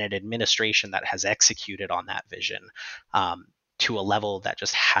 and an administration that has executed on that vision. To a level that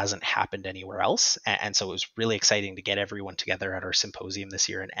just hasn't happened anywhere else. And so it was really exciting to get everyone together at our symposium this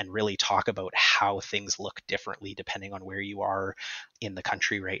year and really talk about how things look differently depending on where you are in the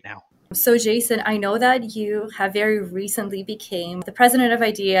country right now. So Jason, I know that you have very recently became the president of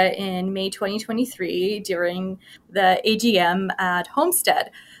IDEA in May 2023 during the AGM at Homestead.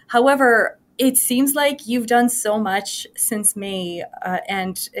 However, it seems like you've done so much since May,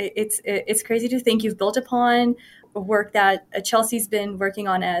 and it's crazy to think you've built upon work that Chelsea's been working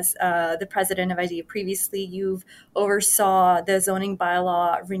on as the president of IDEA previously. You've oversaw the zoning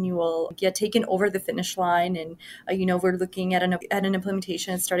bylaw renewal, get taken over the finish line, and we're looking at an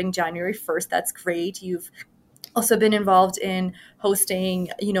implementation starting January 1st. That's great. You've also been involved in hosting,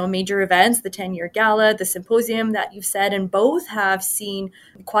 major events, the 10-year gala, the symposium that you've said, and both have seen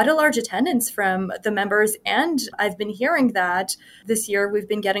quite a large attendance from the members. And I've been hearing that this year we've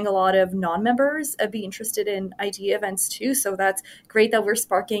been getting a lot of non-members be interested in IDEA events too. So that's great that we're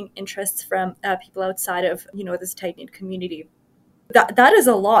sparking interests from people outside of, this tight-knit community. That is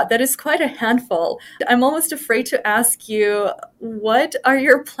a lot. That is quite a handful. I'm almost afraid to ask you, what are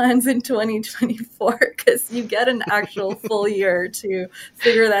your plans in 2024? Because you get an actual full year to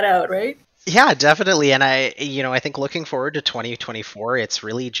figure that out, right? Yeah, definitely. And I think looking forward to 2024, it's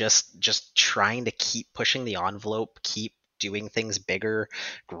really just trying to keep pushing the envelope, keep doing things bigger,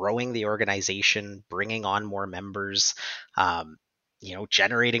 growing the organization, bringing on more members, um,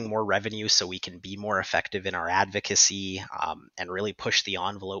 generating more revenue so we can be more effective in our advocacy, and really push the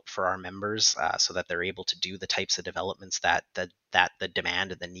envelope for our members, so that they're able to do the types of developments that the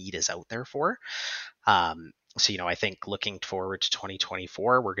demand and the need is out there for. So, I think looking forward to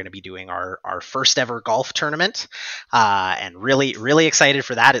 2024, we're going to be doing our first ever golf tournament, and really, really excited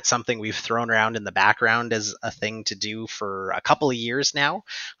for that. It's something we've thrown around in the background as a thing to do for a couple of years now,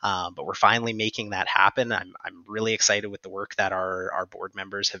 but we're finally making that happen. I'm really excited with the work that our board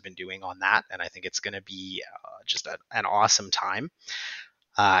members have been doing on that, and I think it's going to be just an awesome time.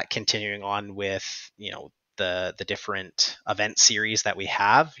 Continuing on with the different event series that we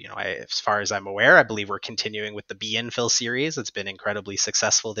have. As far as I'm aware, I believe we're continuing with the B Infill series. It's been incredibly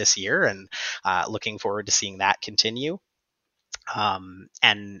successful this year, and looking forward to seeing that continue. And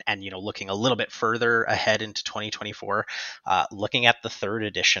looking a little bit further ahead into 2024, looking at the third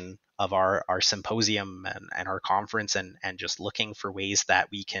edition of our symposium and our conference, and just looking for ways that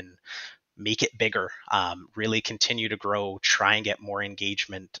we can make it bigger, really continue to grow, try and get more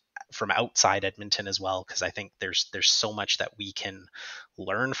engagement from outside Edmonton as well, because I think there's so much that we can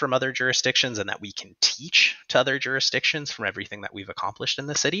learn from other jurisdictions and that we can teach to other jurisdictions from everything that we've accomplished in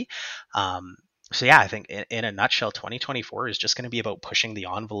the city. So yeah, I think in a nutshell, 2024 is just going to be about pushing the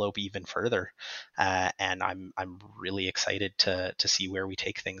envelope even further, and I'm really excited to see where we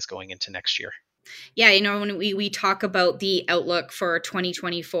take things going into next year. Yeah, when we talk about the outlook for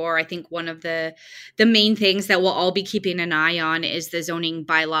 2024, I think one of the main things that we'll all be keeping an eye on is the zoning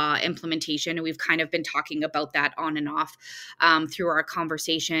bylaw implementation. And we've kind of been talking about that on and off through our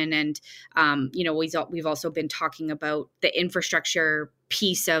conversation. And, we've also been talking about the infrastructure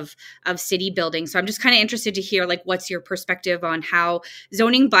piece of city building. So I'm just kind of interested to hear, what's your perspective on how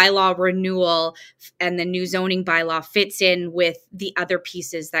zoning bylaw renewal and the new zoning bylaw fits in with the other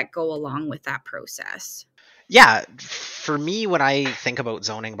pieces that go along with that process? Yeah, for me, when I think about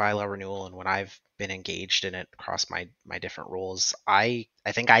zoning bylaw renewal and when I've been engaged in it across my different roles, I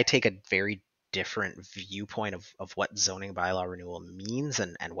think I take a very different viewpoint of what zoning bylaw renewal means,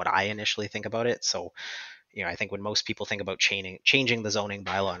 and what I initially think about it. So, I think when most people think about changing the zoning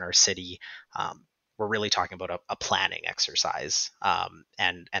bylaw in our city, we're really talking about a planning exercise,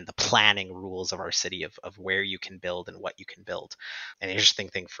 and the planning rules of our city of where you can build and what you can build. An interesting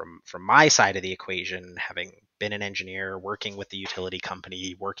thing from my side of the equation, having been an engineer, working with the utility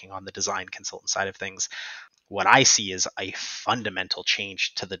company, working on the design consultant side of things, what I see is a fundamental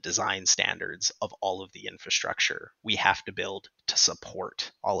change to the design standards of all of the infrastructure we have to build to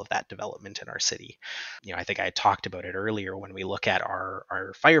support all of that development in our city. I think I talked about it earlier when we look at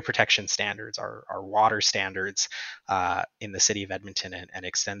our fire protection standards, our water standards in the city of Edmonton, and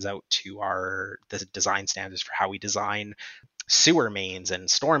extends out to the design standards for how we design sewer mains and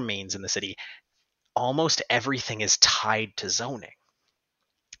storm mains in the city. Almost everything is tied to zoning.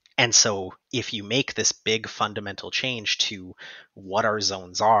 And so if you make this big fundamental change to what our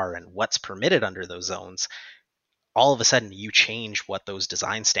zones are and what's permitted under those zones, all of a sudden you change what those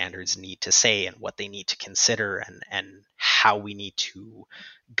design standards need to say and what they need to consider, and how we need to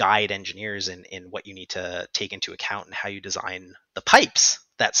guide engineers in what you need to take into account and how you design the pipes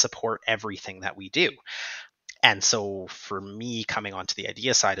that support everything that we do. And so for me, coming onto the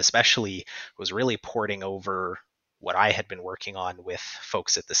idea side especially, was really porting over what I had been working on with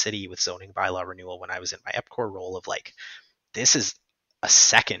folks at the city with zoning bylaw renewal when I was in my EPCOR role of this is a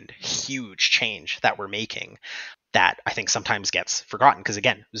second huge change that we're making that I think sometimes gets forgotten. Because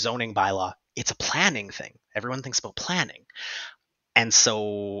again, zoning bylaw, it's a planning thing. Everyone thinks about planning. And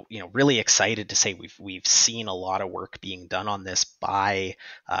so, really excited to say we've seen a lot of work being done on this by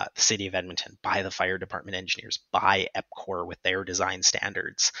the city of Edmonton, by the fire department engineers, by EPCOR with their design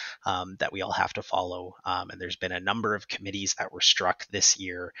standards that we all have to follow. And there's been a number of committees that were struck this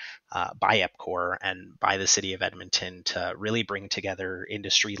year by EPCOR and by the city of Edmonton to really bring together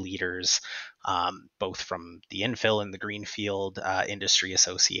industry leaders, both from the infill and the greenfield industry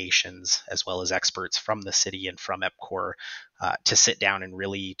associations, as well as experts from the city and from EPCOR, to sit down and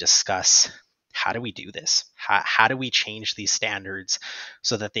really discuss, how do we do this? How do we change these standards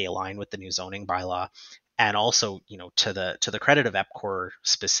so that they align with the new zoning bylaw? And also, to the credit of EPCOR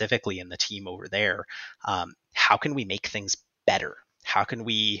specifically and the team over there, how can we make things better? How can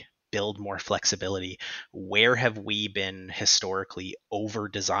we build more flexibility? Where have we been historically over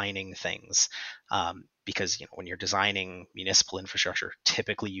designing things? Because when you're designing municipal infrastructure,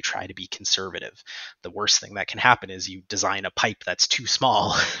 typically you try to be conservative. The worst thing that can happen is you design a pipe that's too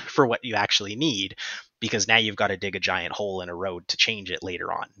small for what you actually need, because now you've got to dig a giant hole in a road to change it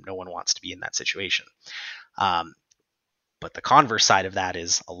later on. No one wants to be in that situation. But the converse side of that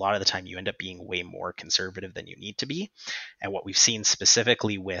is a lot of the time you end up being way more conservative than you need to be. And what we've seen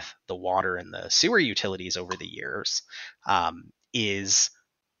specifically with the water and the sewer utilities over the years is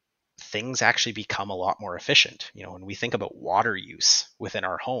things actually become a lot more efficient. When we think about water use within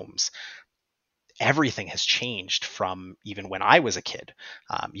our homes, everything has changed from even when I was a kid.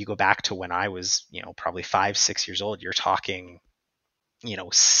 You go back to when I was, probably 5-6 years old, you're talking,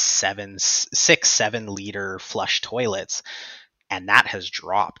 7 liter flush toilets, and that has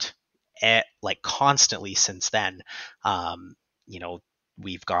dropped like constantly since then. You know,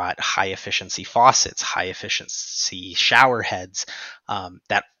 we've got high efficiency faucets, high efficiency shower heads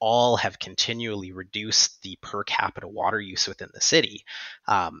that all have continually reduced the per capita water use within the city.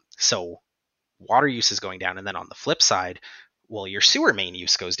 So water use is going down. And then on the flip side, well, your sewer main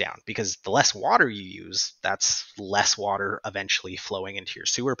use goes down, because the less water you use, that's less water eventually flowing into your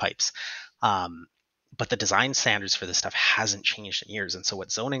sewer pipes. But the design standards for this stuff hasn't changed in years. And so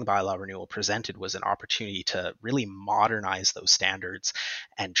what zoning bylaw renewal presented was an opportunity to really modernize those standards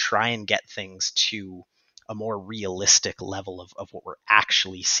and try and get things to a more realistic level of what we're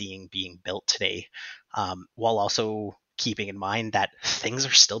actually seeing being built today, while also keeping in mind that things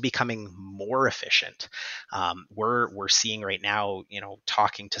are still becoming more efficient. We're seeing right now,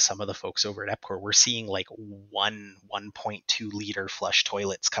 talking to some of the folks over at EPCOR, we're seeing like 1.2 liter flush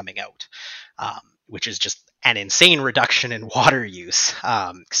toilets coming out, which is just an insane reduction in water use.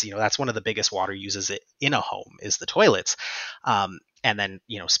 Because that's one of the biggest water uses in a home is the toilets. And then,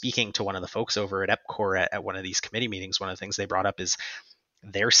 speaking to one of the folks over at EPCOR at one of these committee meetings, one of the things they brought up is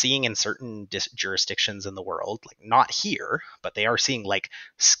they're seeing in certain jurisdictions in the world, like not here, but they are seeing like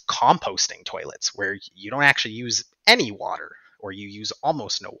composting toilets where you don't actually use any water, or you use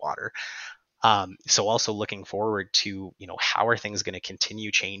almost no water. So also looking forward to, how are things going to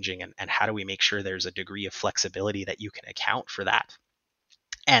continue changing, and how do we make sure there's a degree of flexibility that you can account for that?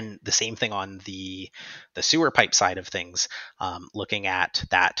 And the same thing on the sewer pipe side of things, looking at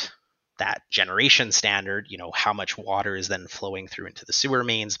that generation standard, how much water is then flowing through into the sewer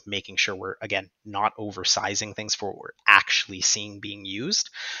mains, making sure we're, again, not oversizing things for what we're actually seeing being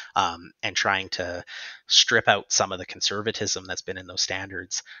used, and trying to strip out some of the conservatism that's been in those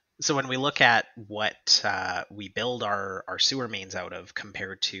standards. So when we look at what we build our sewer mains out of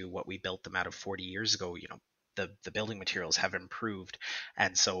compared to what we built them out of 40 years ago, the building materials have improved.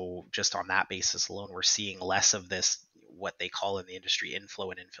 And so just on that basis alone, we're seeing less of this, what they call in the industry,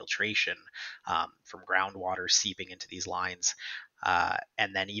 inflow and infiltration, from groundwater seeping into these lines.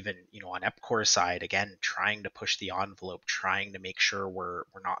 And then even, on EPCOR's side, again, trying to push the envelope, trying to make sure we're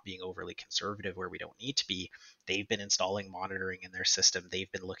not being overly conservative where we don't need to be. They've been installing monitoring in their system.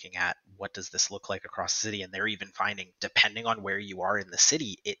 They've been looking at what does this look like across the city, and they're even finding, depending on where you are in the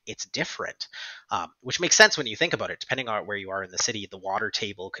city, it's different, which makes sense when you think about it. Depending on where you are in the city, the water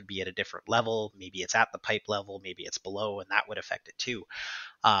table could be at a different level. Maybe it's at the pipe level, maybe it's below, and that would affect it too.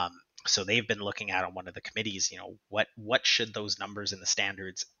 So they've been looking at on one of the committees, what should those numbers in the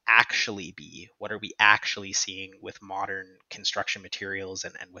standards actually be? What are we actually seeing with modern construction materials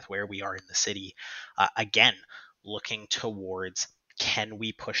and with where we are in the city? Again, looking towards, can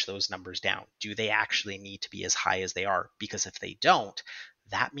we push those numbers down? Do they actually need to be as high as they are? Because if they don't,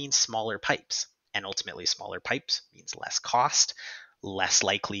 that means smaller pipes. And ultimately, smaller pipes means less cost, less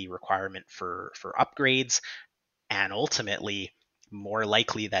likely requirement for upgrades, and ultimately more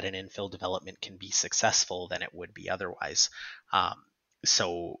likely that an infill development can be successful than it would be otherwise.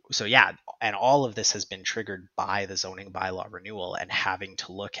 So yeah, and all of this has been triggered by the zoning bylaw renewal and having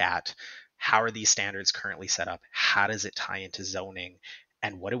to look at, how are these standards currently set up? How does it tie into zoning?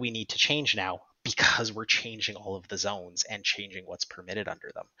 And what do we need to change now? Because we're changing all of the zones and changing what's permitted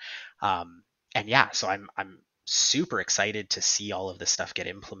under them. And yeah, so I'm super excited to see all of this stuff get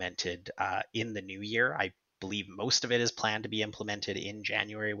implemented in the new year. I believe most of it is planned to be implemented in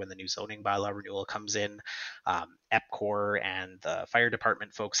January when the new zoning bylaw renewal comes in. EPCOR and the fire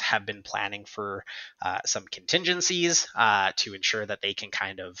department folks have been planning for some contingencies to ensure that they can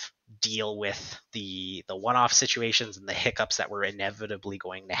kind of deal with the one-off situations and the hiccups that we're inevitably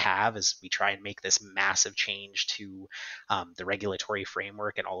going to have as we try and make this massive change to the regulatory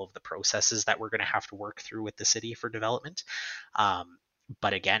framework and all of the processes that we're going to have to work through with the city for development.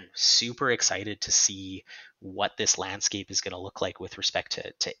 But again, super excited to see what this landscape is going to look like with respect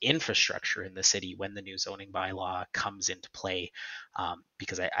to infrastructure in the city when the new zoning bylaw comes into play,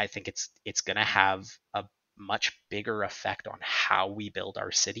 because I think it's going to have a much bigger effect on how we build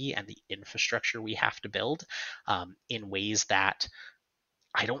our city and the infrastructure we have to build, in ways that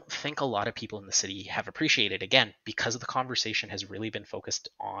I don't think a lot of people in the city have appreciated, again, because the conversation has really been focused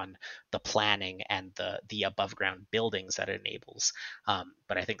on the planning and the above ground buildings that it enables.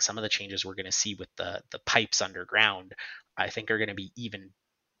 But I think some of the changes we're going to see with the pipes underground, I think are going to be even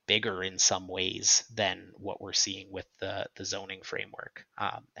bigger in some ways than what we're seeing with the zoning framework.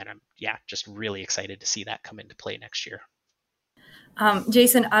 And I'm just really excited to see that come into play next year.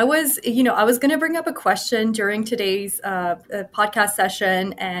 Jason, I was going to bring up a question during today's podcast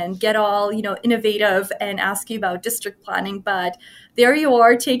session and get all, innovative and ask you about district planning. But there you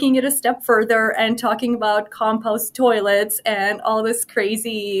are taking it a step further and talking about compost toilets and all this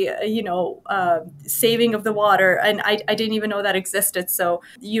crazy, saving of the water. And I didn't even know that existed. So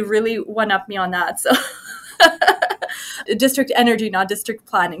you really one-up me on that. So district energy, not district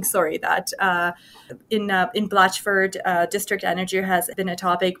planning. Sorry, that in Blatchford, district energy has been a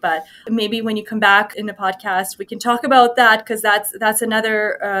topic. But maybe when you come back in the podcast, we can talk about that, because that's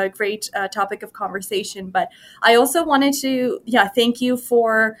another great topic of conversation. But I also wanted to, thank you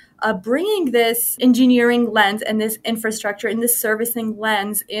for bringing this engineering lens and this infrastructure and this servicing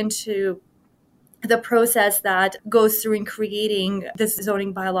lens into the process that goes through in creating this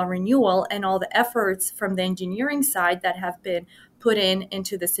zoning bylaw renewal and all the efforts from the engineering side that have been put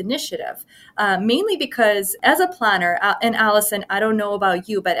into this initiative. Mainly because as a planner, and Allison, I don't know about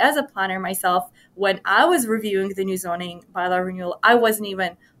you, but as a planner myself, when I was reviewing the new zoning bylaw renewal, I wasn't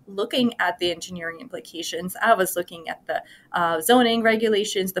even looking at the engineering implications. I was looking at the zoning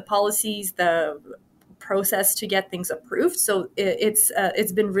regulations, the policies, the process to get things approved. So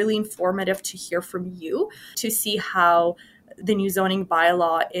it's been really informative to hear from you, to see how the new zoning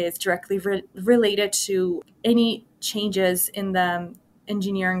bylaw is directly related to any changes in the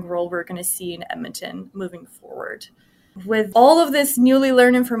engineering role we're going to see in Edmonton moving forward. With all of this newly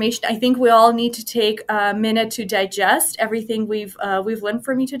learned information, I think we all need to take a minute to digest everything we've learned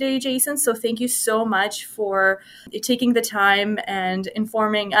from you today, Jason. So thank you so much for taking the time and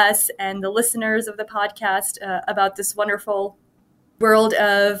informing us and the listeners of the podcast about this wonderful world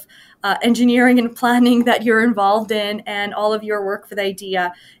of engineering and planning that you're involved in, and all of your work for the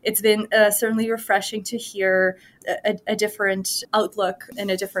idea. It's been certainly refreshing to hear a different outlook and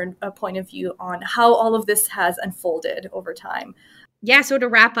a different point of view on how all of this has unfolded over time. Yeah, so to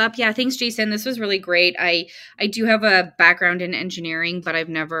wrap up, thanks, Jason. This was really great. I do have a background in engineering, but I've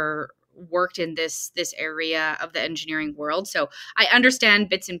never worked in this area of the engineering world, so I understand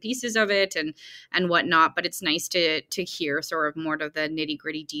bits and pieces of it and whatnot, but it's nice to hear sort of more of the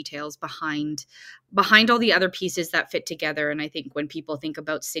nitty-gritty details behind all the other pieces that fit together. And I think when people think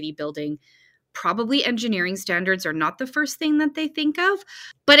about city building, probably engineering standards are not the first thing that they think of,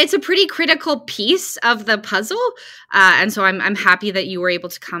 but it's a pretty critical piece of the puzzle. And so I'm happy that you were able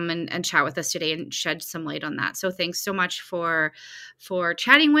to come and chat with us today and shed some light on that. So thanks so much for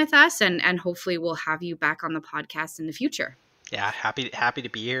chatting with us, and hopefully we'll have you back on the podcast in the future. Yeah, happy to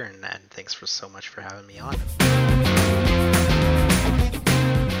be here, and thanks so much for having me on.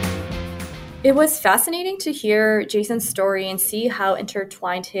 It was fascinating to hear Jason's story and see how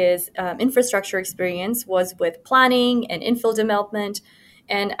intertwined his infrastructure experience was with planning and infill development.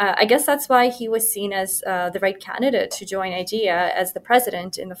 And I guess that's why he was seen as the right candidate to join IDEA as the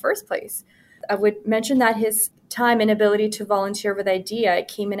president in the first place. I would mention that his time and ability to volunteer with IDEA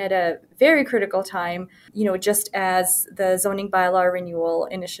came in at a very critical time, just as the zoning bylaw renewal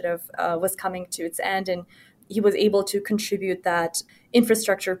initiative was coming to its end, and he was able to contribute that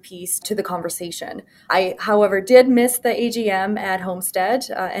infrastructure piece to the conversation. I, however, did miss the AGM at Homestead,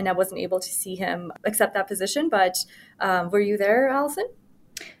 and I wasn't able to see him accept that position. But were you there, Allison?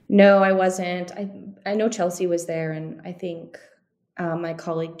 No, I wasn't. I know Chelsea was there, and I think my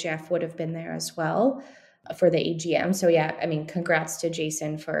colleague Jeff would have been there as well for the AGM. So yeah, I mean, congrats to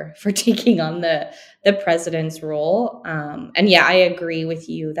Jason for taking on the president's role. And yeah, I agree with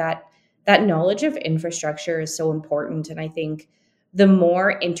you that knowledge of infrastructure is so important. And I think the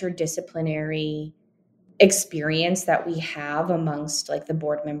more interdisciplinary experience that we have amongst like the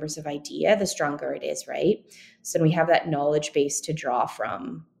board members of IDEA, the stronger it is, right? So we have that knowledge base to draw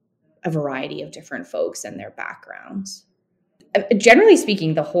from a variety of different folks and their backgrounds. Generally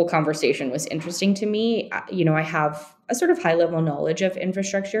speaking, the whole conversation was interesting to me. I have a sort of high level knowledge of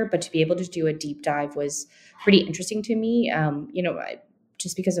infrastructure, but to be able to do a deep dive was pretty interesting to me.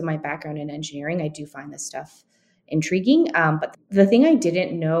 Just because of my background in engineering, I do find this stuff intriguing. But the thing I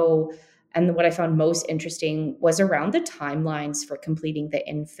didn't know and what I found most interesting was around the timelines for completing the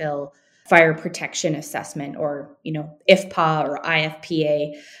infill fire protection assessment, or, IFPA or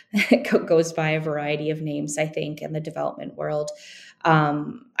IFPA. It goes by a variety of names, I think, in the development world.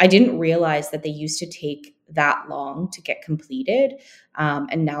 I didn't realize that they used to take that long to get completed.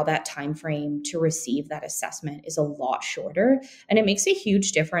 And now that time frame to receive that assessment is a lot shorter. And it makes a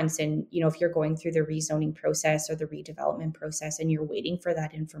huge difference in, if you're going through the rezoning process or the redevelopment process and you're waiting for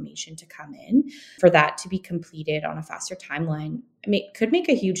that information to come in, for that to be completed on a faster timeline, could make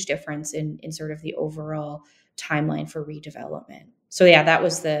a huge difference in sort of the overall timeline for redevelopment. So yeah, that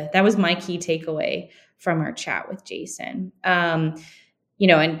was my key takeaway from our chat with Jason. And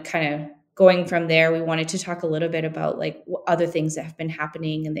kind of going from there, we wanted to talk a little bit about like what other things that have been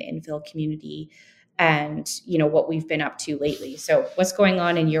happening in the infill community and, what we've been up to lately. So what's going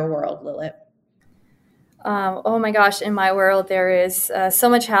on in your world, Lilith? Oh my gosh, in my world, there is so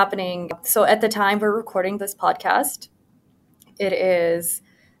much happening. So at the time we're recording this podcast, it is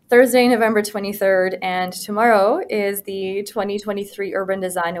Thursday, November 23rd, and tomorrow is the 2023 Urban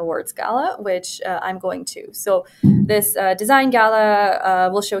Design Awards Gala, which I'm going to. So this design gala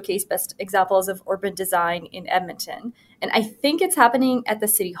will showcase best examples of urban design in Edmonton. And I think it's happening at the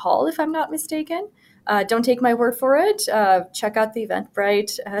City Hall, if I'm not mistaken. Don't take my word for it. Check out the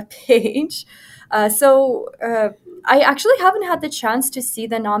Eventbrite page. I actually haven't had the chance to see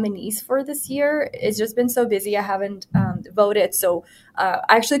the nominees for this year. It's just been so busy. I haven't voted. So I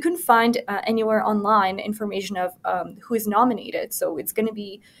actually couldn't find anywhere online information of who is nominated. So it's going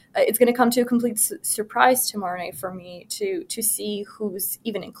to come to a complete surprise tomorrow night for me to see who's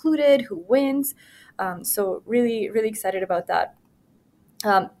even included, who wins. So really, really excited about that.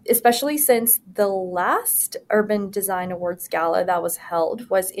 Especially since the last Urban Design Awards Gala that was held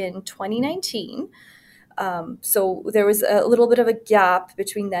was in 2019. So there was a little bit of a gap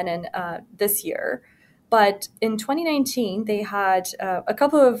between then and this year. But in 2019, they had a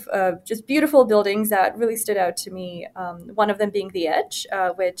couple of just beautiful buildings that really stood out to me. One of them being The Edge,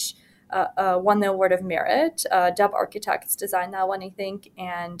 which won the Award of Merit. Dub Architects designed that one, I think.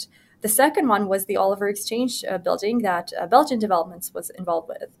 And the second one was the Oliver Exchange building that Belgian Developments was involved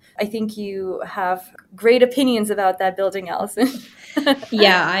with. I think you have great opinions about that building, Allison.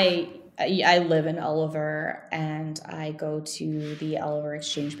 Yeah, I live in Oliver and I go to the Oliver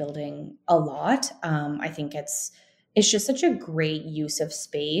Exchange building a lot. I think it's just such a great use of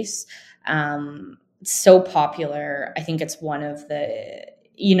space. So popular. I think it's one of the,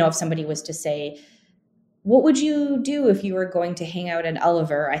 if somebody was to say, what would you do if you were going to hang out in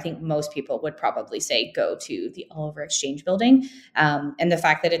Oliver? I think most people would probably say go to the Oliver Exchange building. And the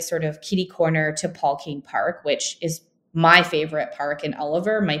fact that it's sort of kitty corner to Paul Kane Park, which is my favorite park in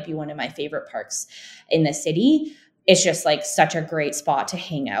Oliver, might be one of my favorite parks in the city. It's just like such a great spot to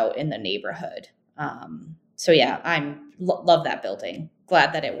hang out in the neighborhood. So yeah, love that building.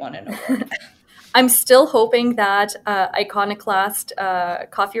 Glad that it won an award. I'm still hoping that Iconoclast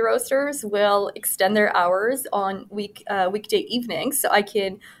coffee roasters will extend their hours on weekday evenings so I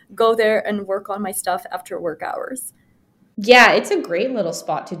can go there and work on my stuff after work hours. Yeah, it's a great little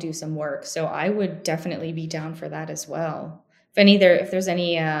spot to do some work. So I would definitely be down for that as well. If there's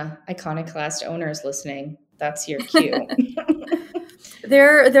any Iconoclast owners listening, that's your cue.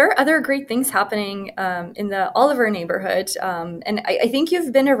 There are other great things happening in the Oliver neighborhood, and I think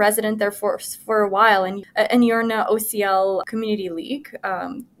you've been a resident there for a while, and you're in an OCL community league.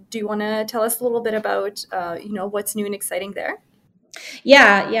 Do you want to tell us a little bit about what's new and exciting there?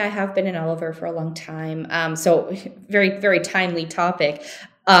 Yeah, I have been in Oliver for a long time. So very, very timely topic.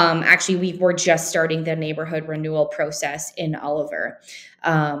 Actually, we were just starting the neighborhood renewal process in Oliver.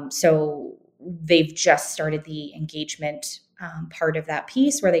 So they've just started the engagement part of that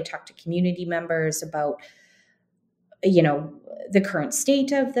piece where they talk to community members about, the current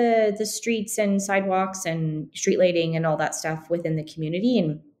state of the streets and sidewalks and street lighting and all that stuff within the community,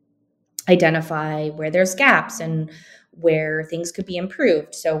 and identify where there's gaps and where things could be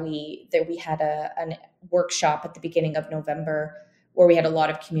improved. So we had a workshop at the beginning of November where we had a lot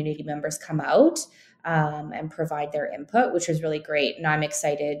of community members come out and provide their input, which was really great. And I'm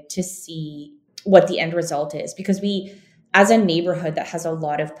excited to see what the end result is, because we, as a neighborhood that has a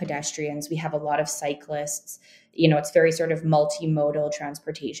lot of pedestrians, we have a lot of cyclists, it's very sort of multimodal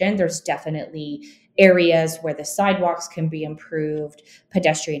transportation. There's definitely areas where the sidewalks can be improved,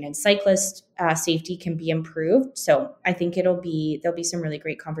 pedestrian and cyclist safety can be improved. So I think there'll be some really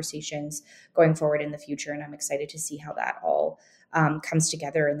great conversations going forward in the future. And I'm excited to see how that all comes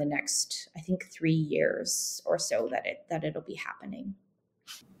together in the next, I think, 3 years or so that it'll be happening.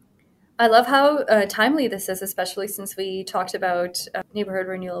 I love how timely this is, especially since we talked about neighborhood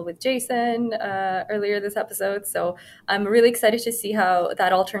renewal with Jason earlier this episode. So I'm really excited to see how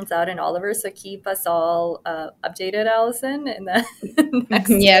that all turns out in Oliver. So keep us all updated, Allison, in the next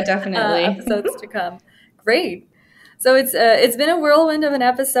definitely episodes to come. Great. So it's been a whirlwind of an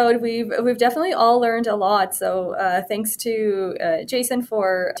episode. We've definitely all learned a lot. So thanks to Jason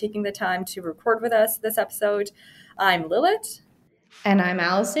for taking the time to record with us this episode. I'm Lilith. And I'm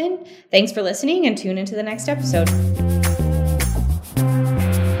Allison. Thanks for listening, and tune into the next episode.